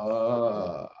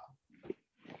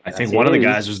 I think one of the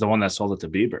guys was the one that sold it to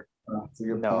Bieber. That's a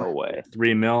good No point. way.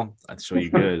 $3 million. That's so you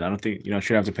good. I don't think you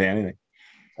should have to pay anything.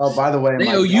 Oh, by the way,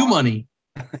 They owe you money.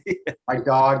 My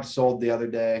dog sold the other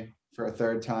day for a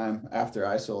third time after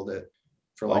I sold it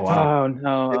for like wow. Oh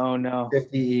no! Oh no!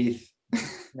 50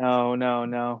 ETH.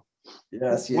 No!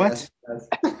 Yes. What? Yes.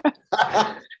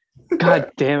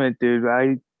 God damn it, dude!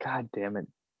 God damn it!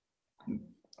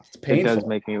 It's It painful. does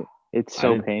make me. It's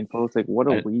so didn't- painful. It's like, what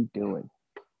are we doing?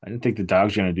 I didn't think the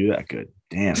dog's gonna do that good.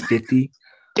 Damn, 50.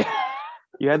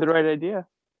 You had the right idea.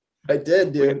 I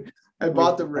did, dude. I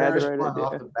bought the had the rarest right one idea.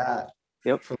 off the bat.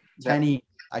 Yep. For 10 ETH.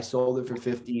 I sold it for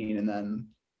 15, and then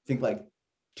I think like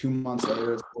 2 months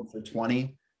later it sold for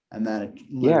 20, and then it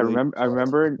Yeah, I literally-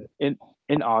 remember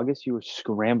in August you were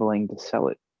scrambling to sell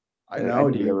it. I Like, know,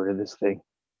 need to get dude. rid of this thing.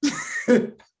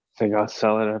 It's like I'll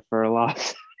sell it for a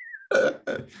loss.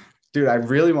 Dude, I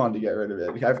really wanted to get rid of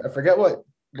it. I forget what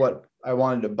I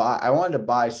wanted to buy. I wanted to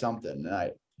buy something, and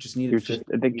I just needed You're just,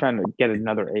 I think, trying to get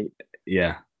another 8.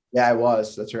 Yeah. Yeah, I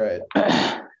was. That's right.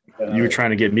 You were trying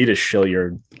to get me to shill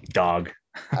your dog.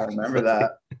 I remember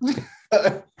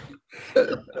that.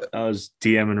 I was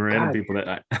DMing random God. people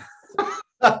that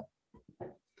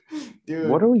Dude,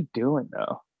 What are we doing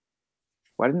though?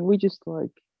 Why didn't we just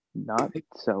like not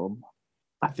sell them?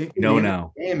 I think No, the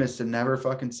no. game is to never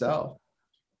fucking sell.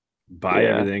 buy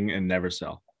Yeah. everything and never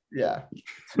sell. Yeah.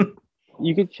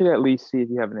 You should at least see if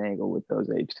you have an angle with those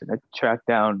apes and track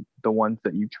down the ones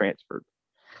that you transferred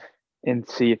and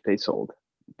see if they sold.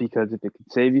 Because if it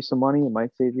could save you some money, it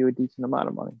might save you a decent amount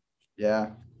of money.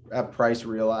 Yeah. At price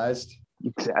realized.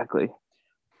 Exactly.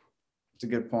 It's a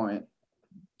good point.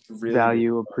 Really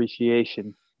Value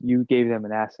appreciation. You gave them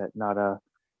an asset, not a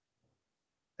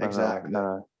Exactly.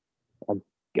 not a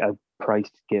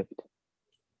priced gift.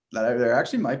 There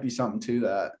actually might be something to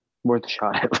that. Worth a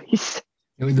shot at least.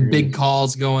 With the big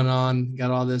calls going on,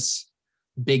 got all this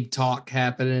big talk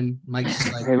happening. Mike's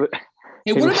just like,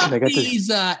 hey, what I about got this-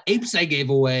 these apes I gave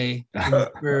away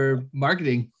for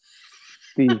marketing?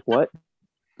 The what?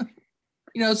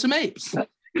 Some apes.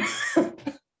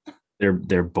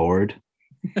 They're bored.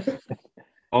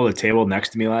 Oh, the table next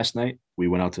to me last night, we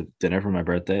went out to dinner for my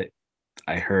birthday.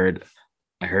 I heard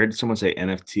someone say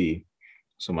NFT,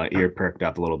 so my ear perked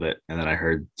up a little bit, and then I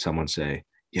heard someone say,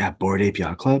 "Yeah, Bored Ape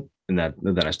Yacht Club," and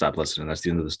then I stopped listening. That's the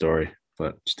end of the story.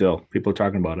 But still, people are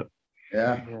talking about it.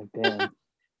 Yeah. Damn.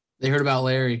 They heard about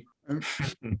Larry.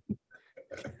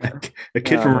 A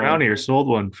kid from around here sold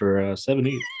one for 7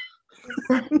 ETH.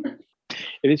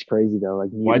 It is crazy though. Like,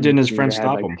 Why didn't his friend mutants,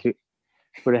 stop had, him? like,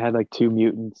 would have had like 2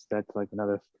 mutants. That's like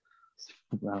another,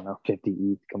 I don't know, 50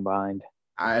 ETH combined.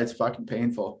 It's fucking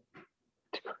painful.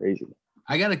 It's crazy.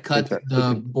 I gotta cut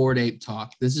the Bored Ape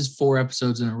talk. This is 4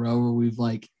 episodes in a row where we've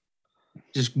like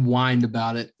just whined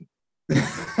about it.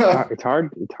 It's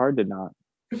hard to not.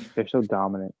 They're so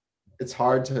dominant. It's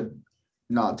hard to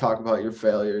not talk about your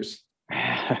failures.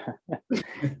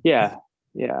 Yeah.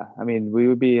 I mean, we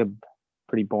would be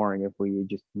pretty boring if we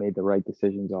just made the right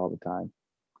decisions all the time.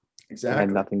 And Exactly. had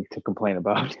nothing to complain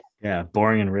about. Yeah,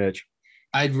 boring and rich.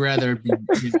 I'd rather be.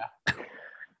 Yeah.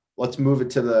 Let's move it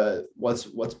to what's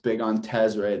big on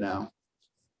Tez right now.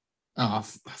 Oh,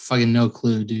 fucking no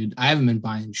clue, dude. I haven't been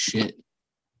buying shit.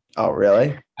 Oh,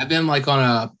 really? I've been like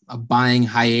on a buying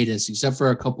hiatus, except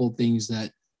for a couple of things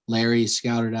that Larry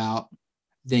scouted out.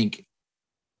 I think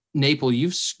Naple,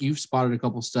 you've spotted a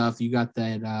couple stuff. You got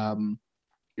that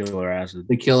Killer acid.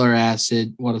 the killer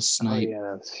acid. What a Oh, snipe. yeah,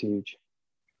 that's huge.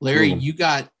 Larry, Cool. you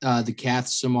got the Cath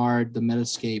Samard, the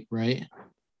Metascape, right?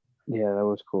 Yeah, that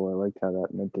was cool. I liked how that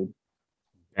minted.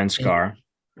 And Scar.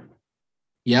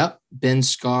 Yep. Ben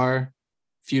Scar,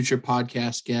 future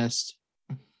podcast guest.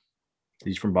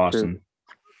 He's from Boston.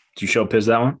 Did you show Piz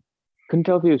that one? Couldn't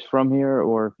tell if he was from here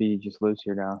or if he just lives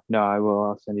here now. No, I will.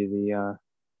 I'll send you the.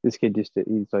 This kid he's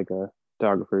like a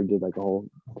photographer. He did like a whole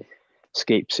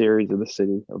scape series of the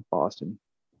city of Boston.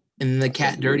 And the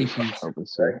Cat Dirty piece. I would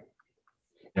say.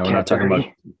 No, we're not talking about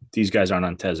these guys aren't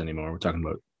on Tez anymore. We're talking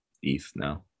about ETH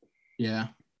now. Yeah.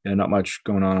 Yeah, not much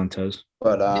going on Tez.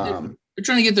 But They're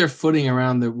trying to get their footing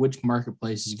around which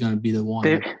marketplace is going to be the one.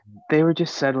 They were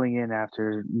just settling in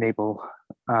after Maple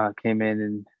came in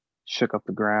and shook up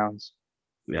the grounds.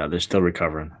 Yeah, they're still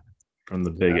recovering from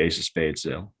the big Ace of Spades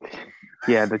sale.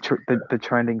 Yeah, the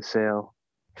trending sale.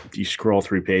 If you scroll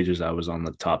 3 pages, I was on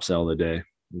the top sell of the day.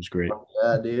 It was great.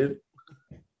 yeah, dude.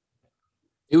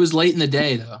 It was late in the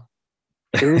day, though.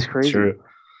 It was crazy. True.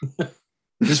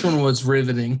 This one was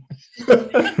riveting. This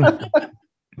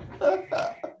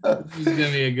is going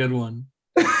to be a good one.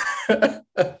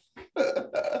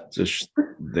 Just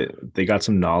they got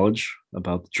some knowledge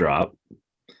about the drop.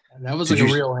 That was Did like a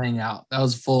you- real hangout. That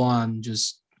was full on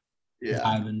just Yeah.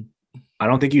 diving. I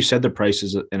don't think you said the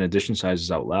prices and edition sizes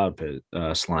out loud, but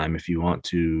Slime, if you want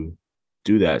to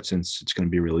do that, since it's going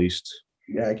to be released.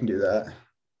 Yeah, I can do that.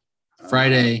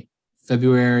 Friday,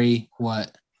 February,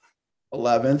 what?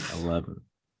 11th. 11.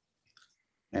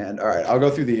 And all right, I'll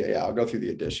go through the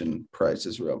edition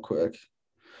prices real quick.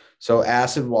 So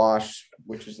Acid Wash,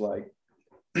 which is like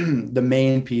the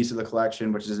main piece of the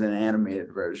collection, which is an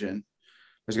animated version.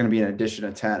 There's going to be an edition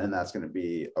of 10, and that's going to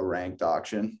be a ranked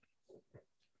auction.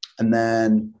 And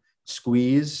then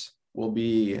Squeeze will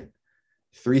be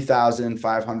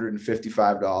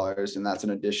 $3,555, and that's an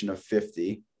edition of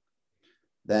 50.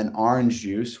 Then Orange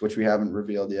Juice, which we haven't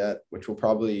revealed yet, which will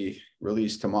probably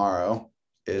release tomorrow,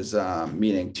 is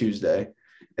meaning Tuesday,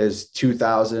 is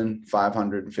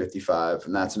 $2,555,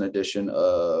 and that's an edition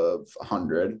of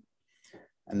 100.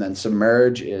 And then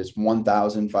Submerge is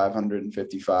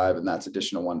 $1,555, and that's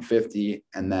edition of 150.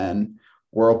 And then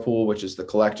Whirlpool, which is the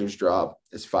collector's drop,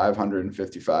 is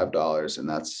 $555, and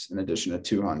that's an edition of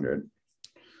 200.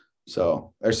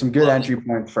 So there's some good entry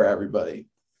points for everybody.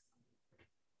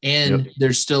 And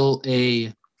there's still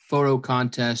a photo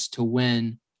contest to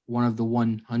win one of the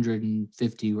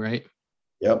 150, right?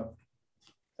 Yep,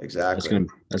 exactly.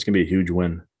 That's gonna be a huge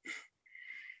win.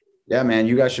 Yeah, man,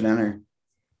 you guys should enter.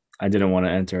 I didn't want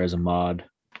to enter as a mod.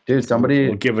 Dude,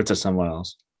 We'll give it to someone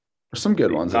else. there's some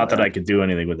good ones. Not that I could do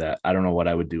anything with that. I don't know what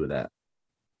I would do with that.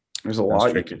 There's a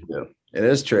lot you can do. It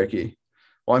is tricky.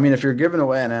 Well, I mean, if you're giving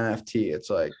away an NFT, it's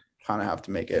like kind of have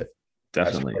to make it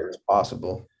Definitely. as clear as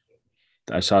possible.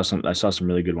 I saw some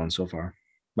really good ones so far.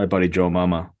 My buddy Joe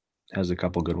Mama has a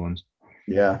couple good ones.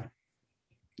 Yeah,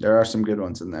 there are some good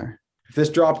ones in there. If this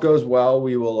drop goes well,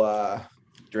 we will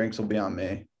drinks will be on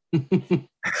me.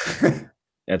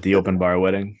 At the open bar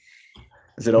wedding,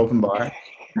 Is it open bar?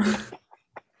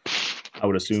 I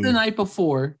would It's assume. the night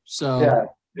before, so Yeah,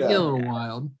 get a little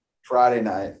wild. Friday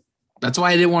night. That's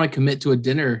why I didn't want to commit to a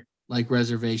dinner like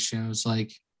reservation. It was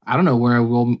like, I don't know where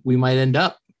we might end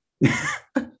up.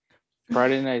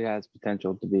 Friday night has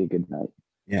potential to be a good night.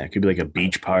 Yeah, it could be like a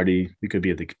beach party. We could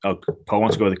be at the Paul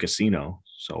wants to go to the casino.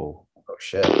 So Oh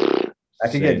shit! I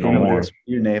could Say get no more.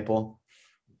 you, Naple.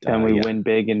 And we yeah. win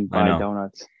big and I buy know.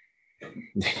 donuts.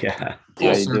 Yeah. Full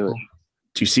Yeah, you do circle. it.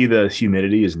 Do you see the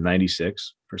humidity is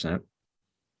 96%?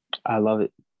 I love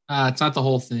it. It's not the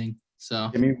whole thing. So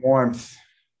Give me warmth.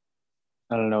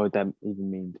 I don't know what that even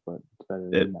means, but it's better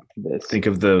than this. Think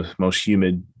of the most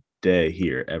humid day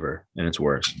here ever, and it's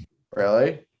worse.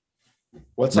 Really?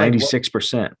 What's like?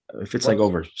 96%. If it's like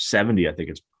over 70, I think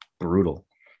it's brutal.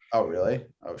 Oh, really?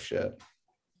 Oh shit.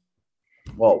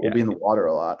 Well, we'll Yeah. be in the water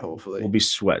a lot. Hopefully, We'll be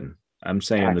sweating. I'm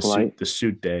saying Acolyte. the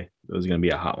suit day is going to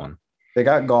be a hot one. they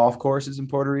got golf courses in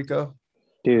Puerto Rico.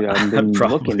 Dude, I've been looking.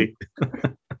 Probably.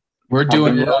 we're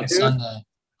doing it on Dude. Sunday.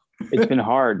 It's been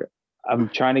hard. I'm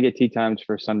trying to get tee times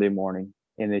for Sunday morning,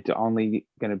 and it's only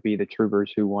going to be the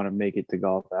troopers who want to make it to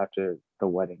golf after the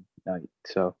wedding night.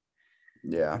 So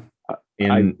Yeah. I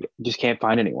And just can't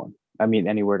find anyone. I mean,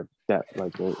 anywhere to that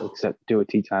like except do a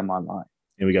tee time online.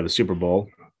 we got the Super Bowl.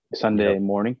 Sunday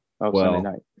morning. Oh, Well, Sunday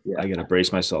night. Yeah. I got to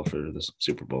brace myself for the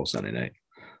Super Bowl Sunday night.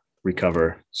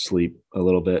 Recover, sleep a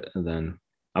little bit, and then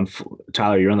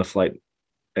Tyler. You're on the flight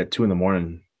at 2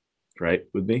 a.m, right?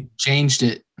 With me. Changed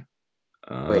it.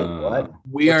 Wait, what?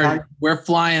 We're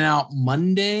flying out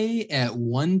Monday at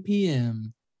 1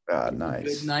 p.m.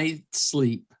 Nice. Good night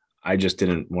sleep. I just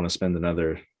didn't want to spend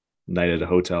another night at a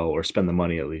hotel or spend the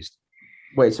money at least.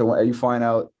 Wait, so are you flying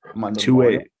out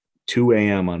Monday? 2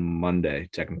 a.m. on Monday,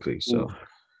 technically. So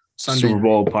Sunday Super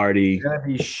Bowl party. You're gonna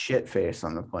be shit faced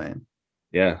on the plane.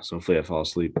 Yeah, so hopefully I fall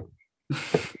asleep.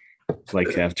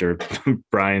 Like after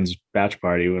Brian's batch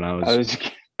party when I I was was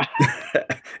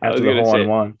after the gonna hole say- in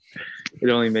one. It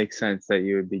only makes sense that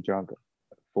you would be drunk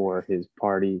for his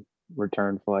party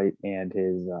return flight and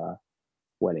his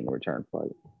wedding return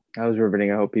flight. That was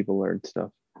riveting. I hope people learned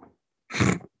stuff.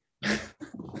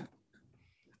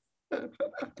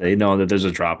 They know that there's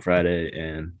a drop Friday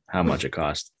and how much it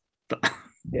costs.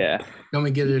 Yeah. Come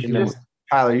and get it if you want.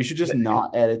 Tyler, you should just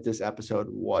not edit this episode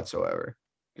whatsoever.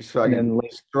 Just And fucking then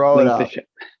link, throw it link, up.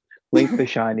 link the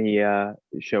shiny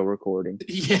show recording.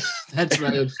 Yeah, that's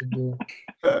what I should do.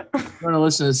 I'm going to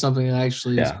listen to something that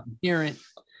actually is Yeah. coherent.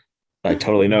 I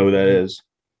totally know who that is.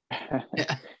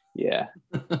 Yeah.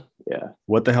 Yeah.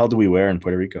 What the hell do we wear in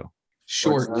Puerto Rico?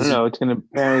 Short. I don't know.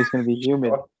 Apparently it's gonna be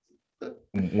humid.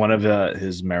 One of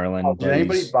his Maryland Oh, did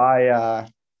anybody buddies.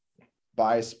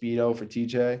 buy a Speedo for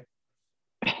TJ?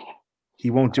 He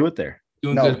won't do it there.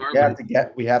 Doing No, good hard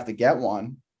work. we have to get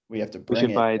one. We have to We bring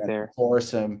should it buy it and there.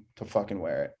 force him to fucking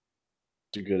wear it.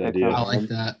 It's a good That's idea. I like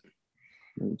that.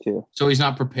 Me too. So he's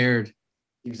not prepared.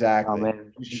 Exactly. Oh man,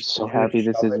 I'm You should so fucking happy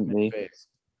this shove it isn't in me. his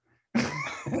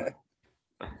face.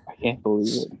 I can't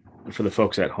believe it. For the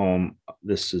folks at home,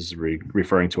 this is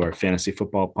referring to our fantasy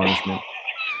football punishment.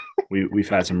 We've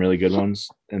had some really good ones,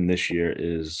 and this year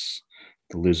is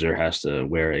the loser has to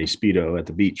wear a Speedo at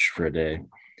the beach for a day.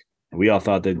 And we all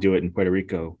thought they'd do it in Puerto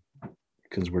Rico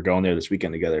because we're going there this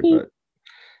weekend together, but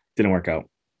didn't work out.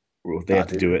 They have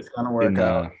to do it. It's gonna work in,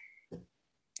 out.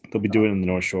 They'll be doing it in the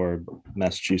North Shore, of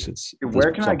Massachusetts. Dude,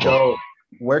 where can I go?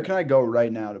 Where can I go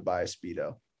right now to buy a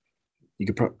Speedo? You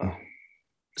could probably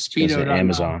Speedo.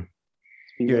 Amazon.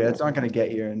 Dude, that's not gonna get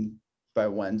here by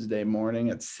Wednesday morning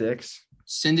at 6.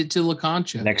 Send it to La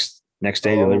Concha. Next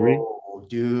day delivery. Oh,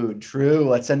 dude, true.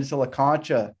 Let's send it to La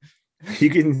Concha. You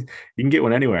can get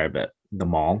one anywhere. I bet the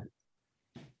mall,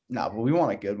 Nah, but we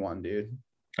want a good one, dude.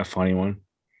 a funny one.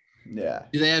 Yeah.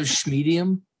 Do they have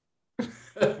Schmedium?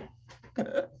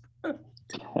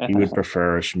 He would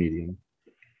prefer a medium.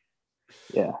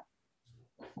 Yeah.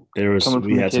 There was Coming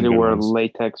from we a had kid some who good wore a ones.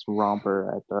 latex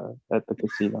romper at the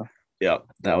casino. Yeah,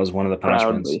 that was one of the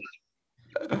punishments.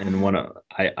 Proudly.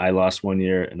 And I lost one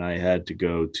year, and I had to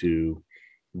go to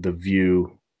the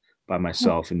View by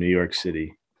myself in New York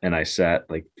City, and I sat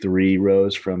like 3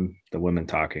 rows from the women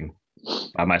talking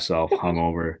by myself,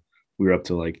 hungover. We were up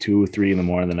to like 2 or 3 in the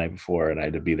morning the night before, and I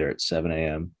had to be there at 7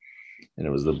 a.m. And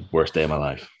it was the worst day of my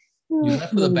life. You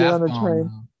left with a Get bath on the bomb. train.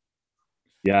 though.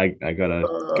 Yeah, I got a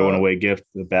going away gift,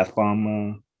 the bath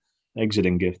bomb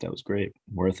exiting gift. That was great,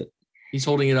 worth it. He's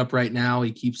holding it up right now.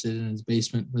 He keeps it in his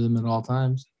basement with him at all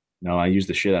times. No, I used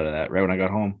the shit out of that right when I got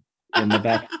home in the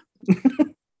bath.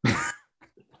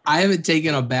 I haven't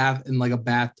taken a bath in like a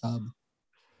bathtub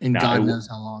in No, God it- knows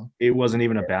how long. It wasn't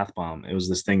even a bath bomb. It was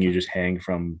this thing you just hang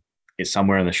from it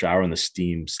somewhere in the shower, and the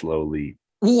steam slowly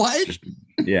What? just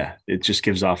it just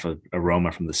gives off a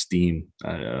aroma from the steam.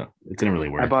 It didn't really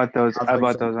work. I bought those. Sounds I like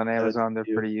bought those something on that Amazon. They're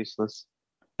you- pretty useless.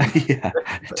 Yeah,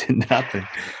 it did nothing.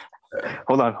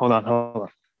 Hold on.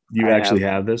 You I actually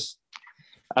have this?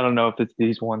 I don't know if it's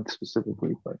these ones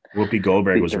specifically, but Whoopi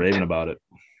Goldberg was raving about it.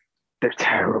 they're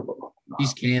terrible.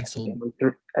 He's canceled.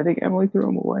 I think Emily threw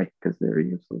them away because they're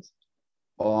useless.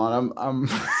 Hold on, I'm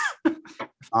Oh,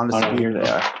 honestly. no, here they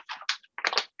are.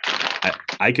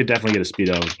 I could definitely get a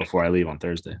Speedo before I leave on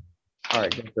Thursday. All right,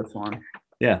 get this one.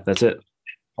 Yeah, that's it.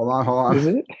 Hold on. Is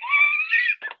it?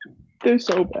 They're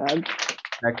so bad.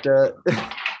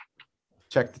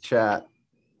 Check the chat.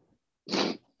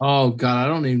 Oh God, I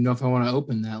don't even know if I want to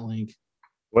open that link.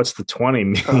 What's the 20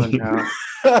 mean? Oh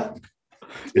no.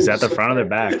 Is that the front or the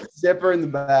back? Zipper in the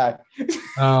back.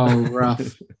 Oh,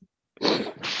 rough.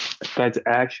 That's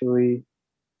actually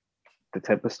the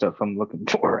type of stuff I'm looking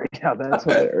for right now. That's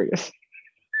hilarious.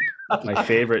 My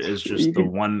favorite is just the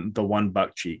one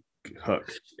buck cheek hook.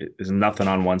 There's nothing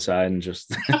on one side and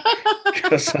just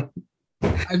that's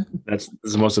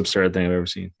the most absurd thing I've ever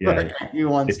seen. Yeah. You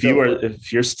want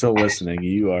If you're still listening,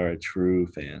 you are a true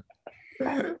fan.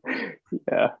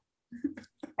 Yeah.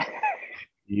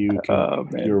 Oh,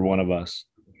 man. You're one of us.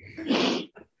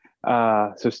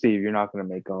 So Steve, you're not going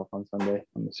to make golf on Sunday.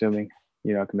 I'm assuming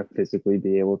you're not going to physically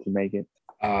be able to make it.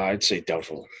 I'd say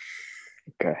doubtful.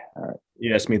 Okay. All right.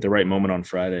 You asked me at the right moment on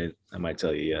Friday, I might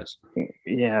tell you yes.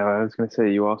 Yeah, I was going to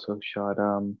say you also shot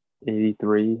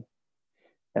 83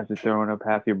 after throwing up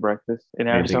half your breakfast in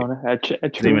I didn't Arizona. At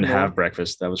Didn't even have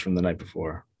breakfast. That was from the night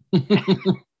before.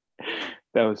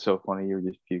 That was so funny. You were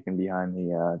just puking behind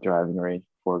the driving range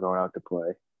before going out to play.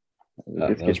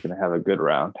 This that kid's gonna have a good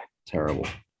round. Terrible.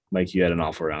 Mike, you had an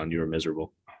awful round. You were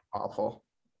miserable. Awful.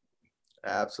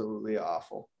 Absolutely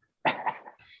awful.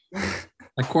 That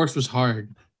course was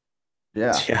hard.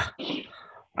 Yeah. Yeah.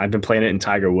 I've been playing it in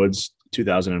Tiger Woods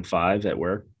 2005 at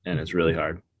work, and it's really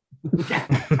hard.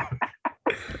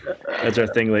 That's our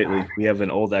thing lately. We have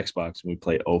an old Xbox, and we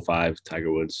play 05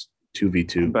 Tiger Woods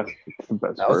 2v2. It's the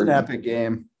best That was an version. epic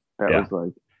game. That Yeah. was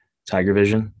like Tiger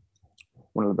Vision.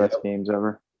 one of the best games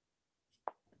ever.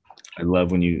 I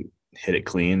love when you hit it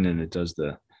clean and it does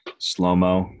the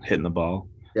slow-mo hitting the ball.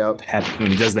 Yep.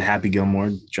 When he does the Happy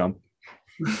Gilmore jump.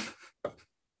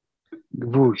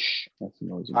 Whoosh. That's the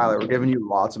noise. Tyler, we're giving you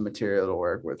lots of material to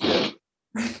work with here.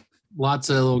 Lots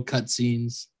of little cut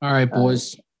scenes. All right,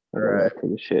 boys. All right.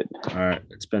 Take a shit. All right.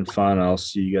 It's been fun. I'll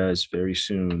see you guys very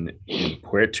soon in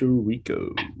Puerto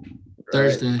Rico.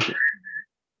 Thursday.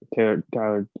 Taylor, I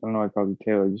don't know why I called you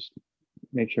Taylor. Just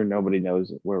make sure nobody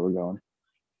knows where we're going.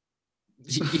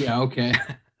 Yeah, okay.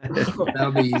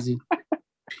 That'll be easy.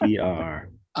 PR.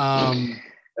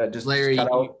 Just Larry,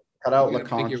 cut out you La gotta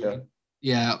pick your Concha. one.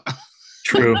 Yeah.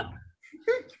 True.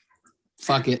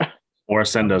 Fuck it. Or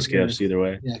send us gifts, either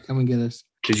way. Yeah, come and get us.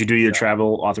 Did you do your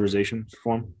travel authorization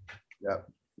form? Yep.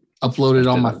 Uploaded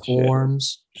all did my that shit.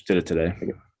 forms. Just did it today.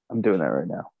 I'm doing that right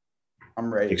now.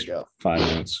 I'm ready Takes to go. 5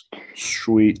 minutes.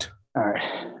 Sweet. All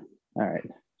right.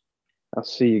 I'll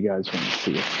see you guys when I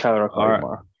see you. Tyler, I'll call All you right.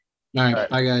 tomorrow. All right. All right.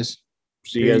 Bye, guys.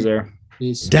 See you guys there.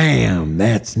 Peace. Damn,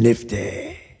 that's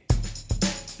nifty.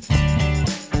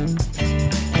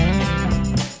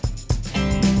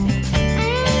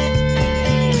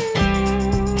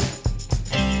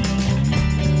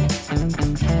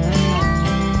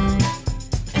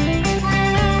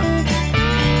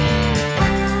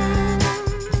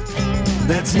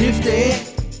 That's nifty.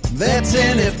 That's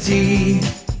NFT.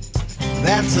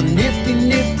 That's a nifty,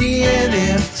 nifty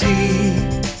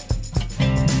NFT.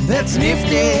 That's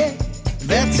nifty.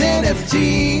 That's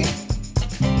NFT.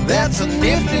 That's a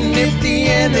nifty, nifty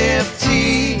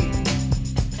NFT.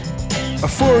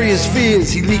 For his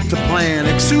fears, he leaked the plan.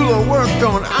 Exula worked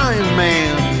on Iron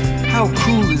Man. How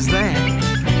cool is that?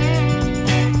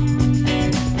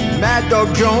 Mad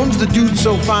Dog Jones, the dude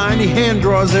so fine, he hand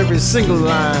draws every single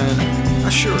line. I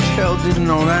sure as hell didn't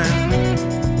know that.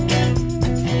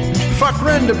 Fuck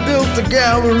Render built the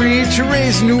gallery to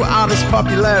raise new artist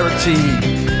popularity.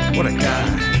 What a guy.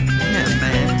 Yeah,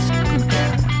 man. He's a good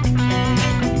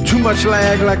guy. Too much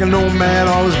lag like a nomad,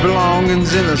 all his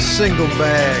belongings in a single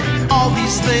bag. All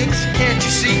these things, can't you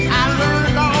see? I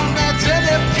learned all that's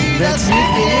NFT. That's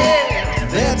nifty.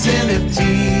 That's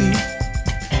NFT.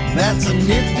 That's a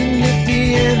nifty,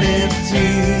 nifty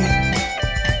NFT.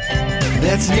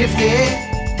 That's nifty.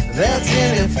 That's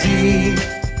NFT.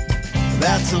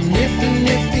 That's a nifty,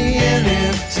 nifty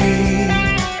NFT.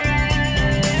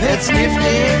 That's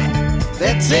nifty.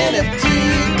 That's NFT.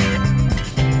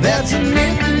 That's a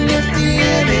nifty, nifty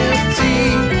NFT.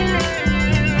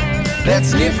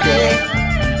 That's nifty.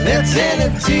 That's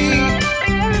NFT.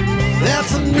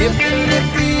 That's a nifty,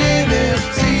 nifty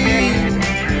NFT.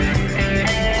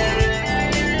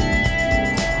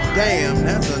 Damn,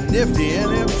 that's a nifty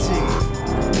NFT.